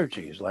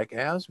allergies, like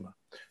asthma.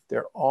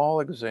 They're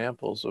all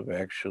examples of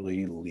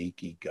actually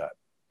leaky gut.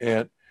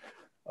 And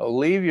I'll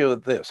leave you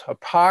with this.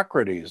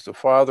 Hippocrates, the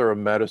father of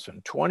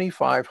medicine,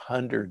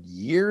 2,500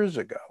 years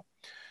ago,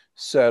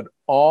 said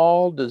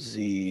all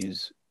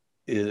disease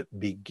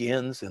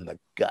begins in the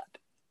gut.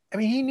 I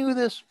mean, he knew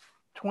this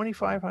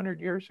 2,500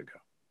 years ago.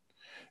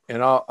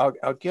 And I'll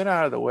get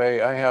out of the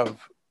way. I have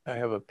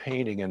a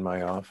painting in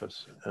my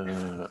office.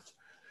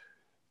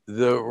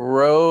 The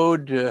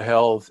road to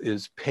health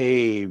is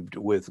paved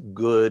with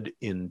good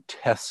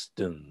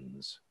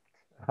intestines.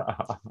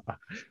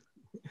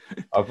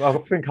 I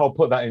think I'll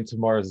put that in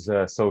tomorrow's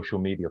social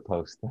media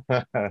post.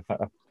 I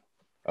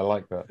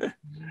like that.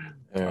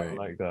 All I right.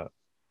 like that.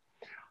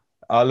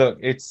 Look,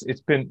 it's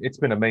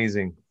been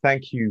amazing.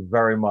 Thank you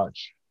very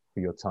much for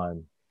your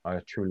time.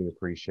 I truly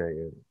appreciate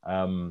it.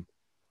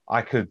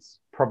 I could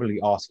probably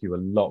ask you a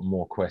lot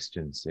more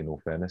questions, in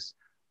all fairness,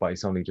 but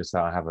it's only just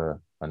that I have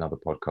another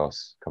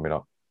podcast coming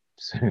up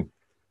soon.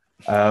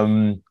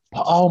 But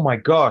oh my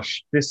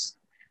gosh, this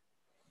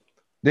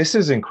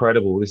is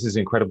incredible. This is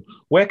incredible.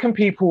 Where can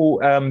people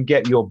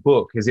get your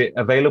book? Is it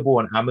available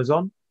on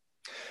Amazon?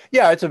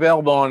 Yeah, it's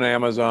available on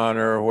Amazon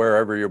or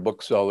wherever your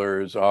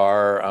booksellers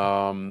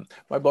are.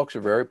 My books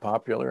are very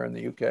popular in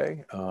the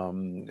UK.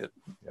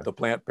 The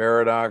Plant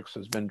Paradox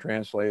has been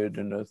translated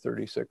into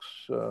 36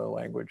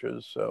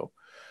 languages. So,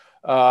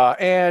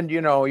 and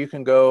you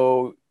can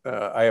go.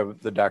 I have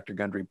the Dr.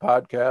 Gundry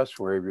podcast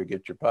wherever you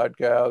get your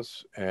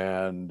podcasts,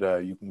 and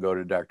you can go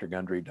to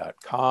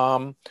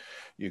drgundry.com.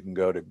 You can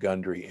go to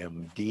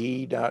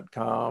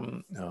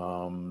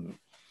gundrymd.com.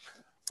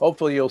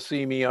 Hopefully you'll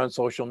see me on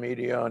social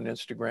media, on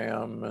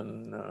Instagram,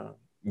 and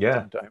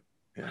sometime.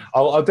 Yeah.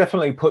 I'll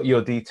definitely put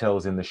your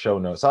details in the show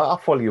notes. I'll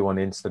follow you on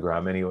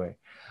Instagram anyway.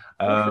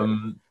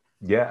 Okay.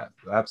 Yeah,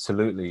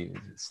 absolutely.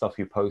 Stuff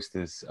you post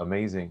is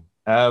amazing.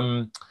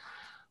 What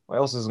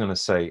else was I going to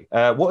say?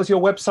 What was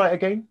your website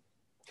again?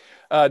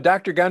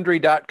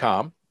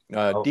 drgundry.com.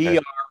 Okay.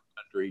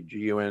 Gundry,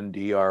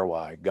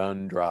 Gundry,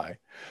 Gundry,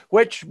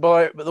 which,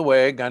 by the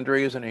way,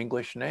 Gundry is an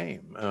English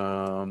name.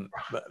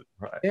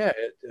 Right. Yeah,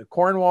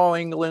 Cornwall,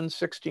 England,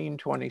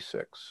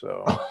 1626.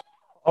 So.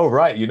 Oh,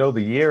 right. You know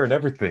the year and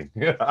everything.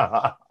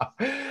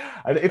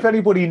 And if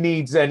anybody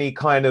needs any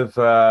kind of,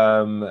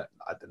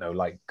 I don't know,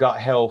 like gut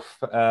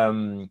health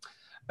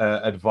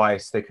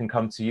advice, they can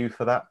come to you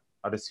for that,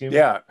 I'd assume.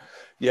 Yeah.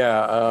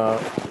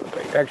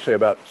 Actually,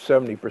 about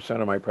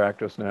 70% of my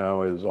practice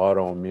now is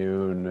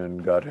autoimmune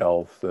and gut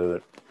health.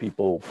 That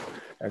people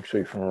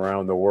actually from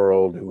around the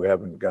world who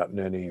haven't gotten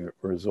any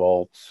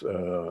results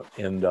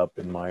end up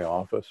in my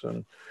office,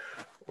 and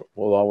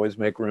we'll always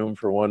make room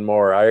for one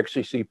more. I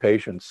actually see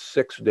patients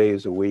 6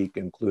 days a week,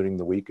 including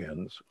the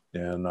weekends,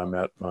 and I'm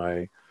at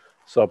my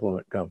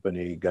supplement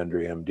company,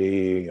 Gundry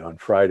MD, on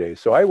Fridays.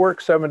 So I work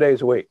 7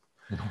 days a week.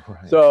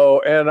 Right.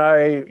 So, and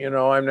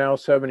I'm now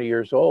 70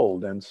 years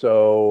old. And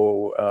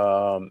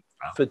so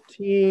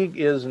fatigue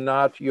is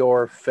not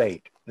your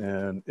fate.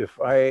 And if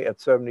I, at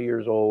 70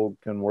 years old,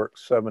 can work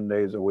 7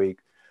 days a week,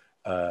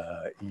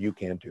 you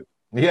can too.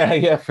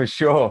 Yeah, for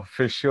sure.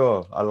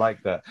 I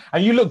like that.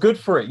 And you look good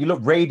for it. You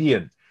look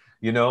radiant,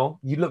 you look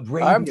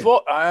radiant.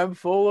 I'm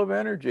full of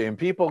energy. And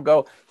people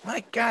go,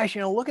 my gosh,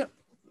 let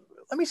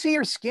me see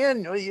your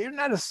skin. You're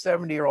not a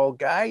 70-year-old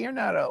guy. You're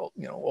not a,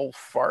 old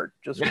fart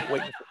just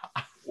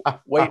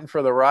waiting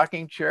for the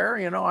rocking chair.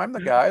 I'm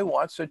the guy who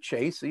wants to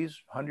chase these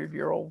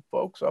 100-year-old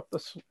folks up the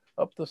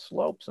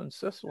slopes in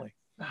Sicily.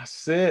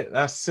 That's it.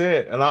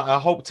 And I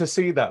hope to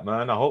see that,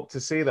 man. I hope to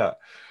see that.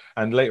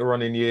 And later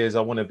on in years,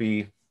 I want to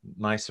be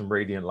nice and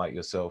radiant like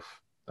yourself.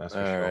 That's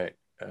for sure. All right.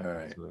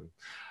 Absolutely.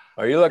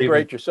 Oh, you look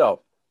great yourself.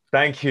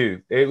 Thank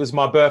you. It was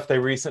my birthday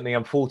recently.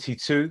 I'm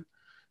 42.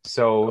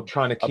 So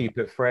trying to keep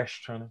it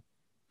fresh,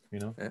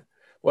 Yeah.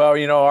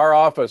 Well, our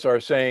office,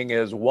 our saying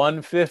is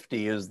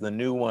 150 is the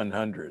new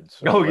 100.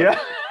 So oh, yeah.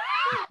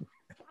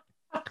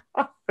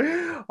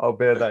 I'll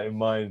bear that in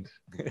mind.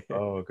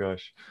 Oh,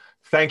 gosh.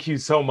 Thank you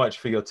so much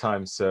for your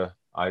time, sir.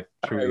 I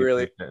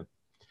truly appreciate it.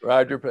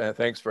 Roger,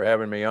 thanks for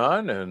having me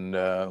on, and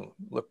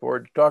look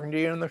forward to talking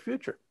to you in the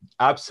future.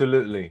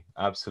 Absolutely.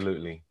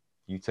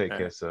 You take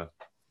care, sir.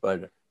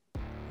 Pleasure.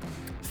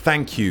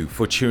 Thank you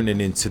for tuning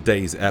in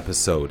today's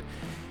episode.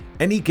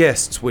 Any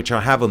guests which I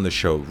have on the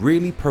show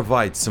really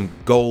provide some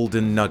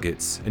golden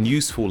nuggets and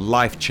useful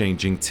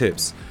life-changing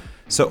tips,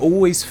 so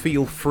always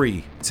feel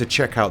free to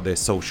check out their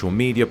social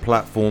media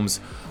platforms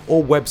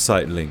or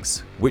website links,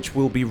 which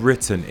will be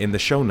written in the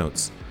show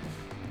notes.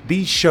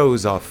 These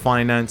shows are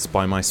financed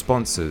by my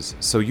sponsors,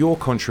 so your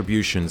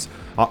contributions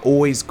are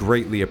always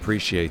greatly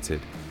appreciated.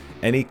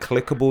 Any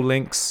clickable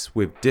links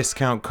with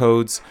discount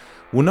codes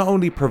will not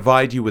only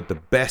provide you with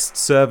the best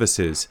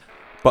services,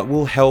 but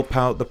will help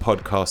out the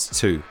podcast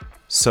too.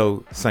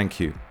 So thank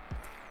you.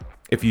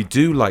 If you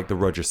do like the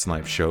Roger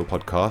Snipes Show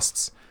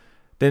podcasts,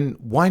 then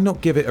why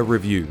not give it a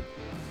review?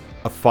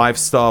 A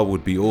 5-star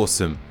would be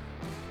awesome,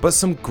 but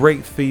some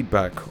great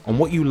feedback on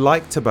what you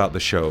liked about the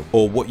show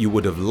or what you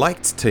would have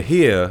liked to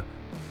hear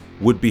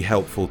would be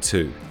helpful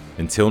too.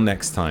 Until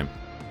next time.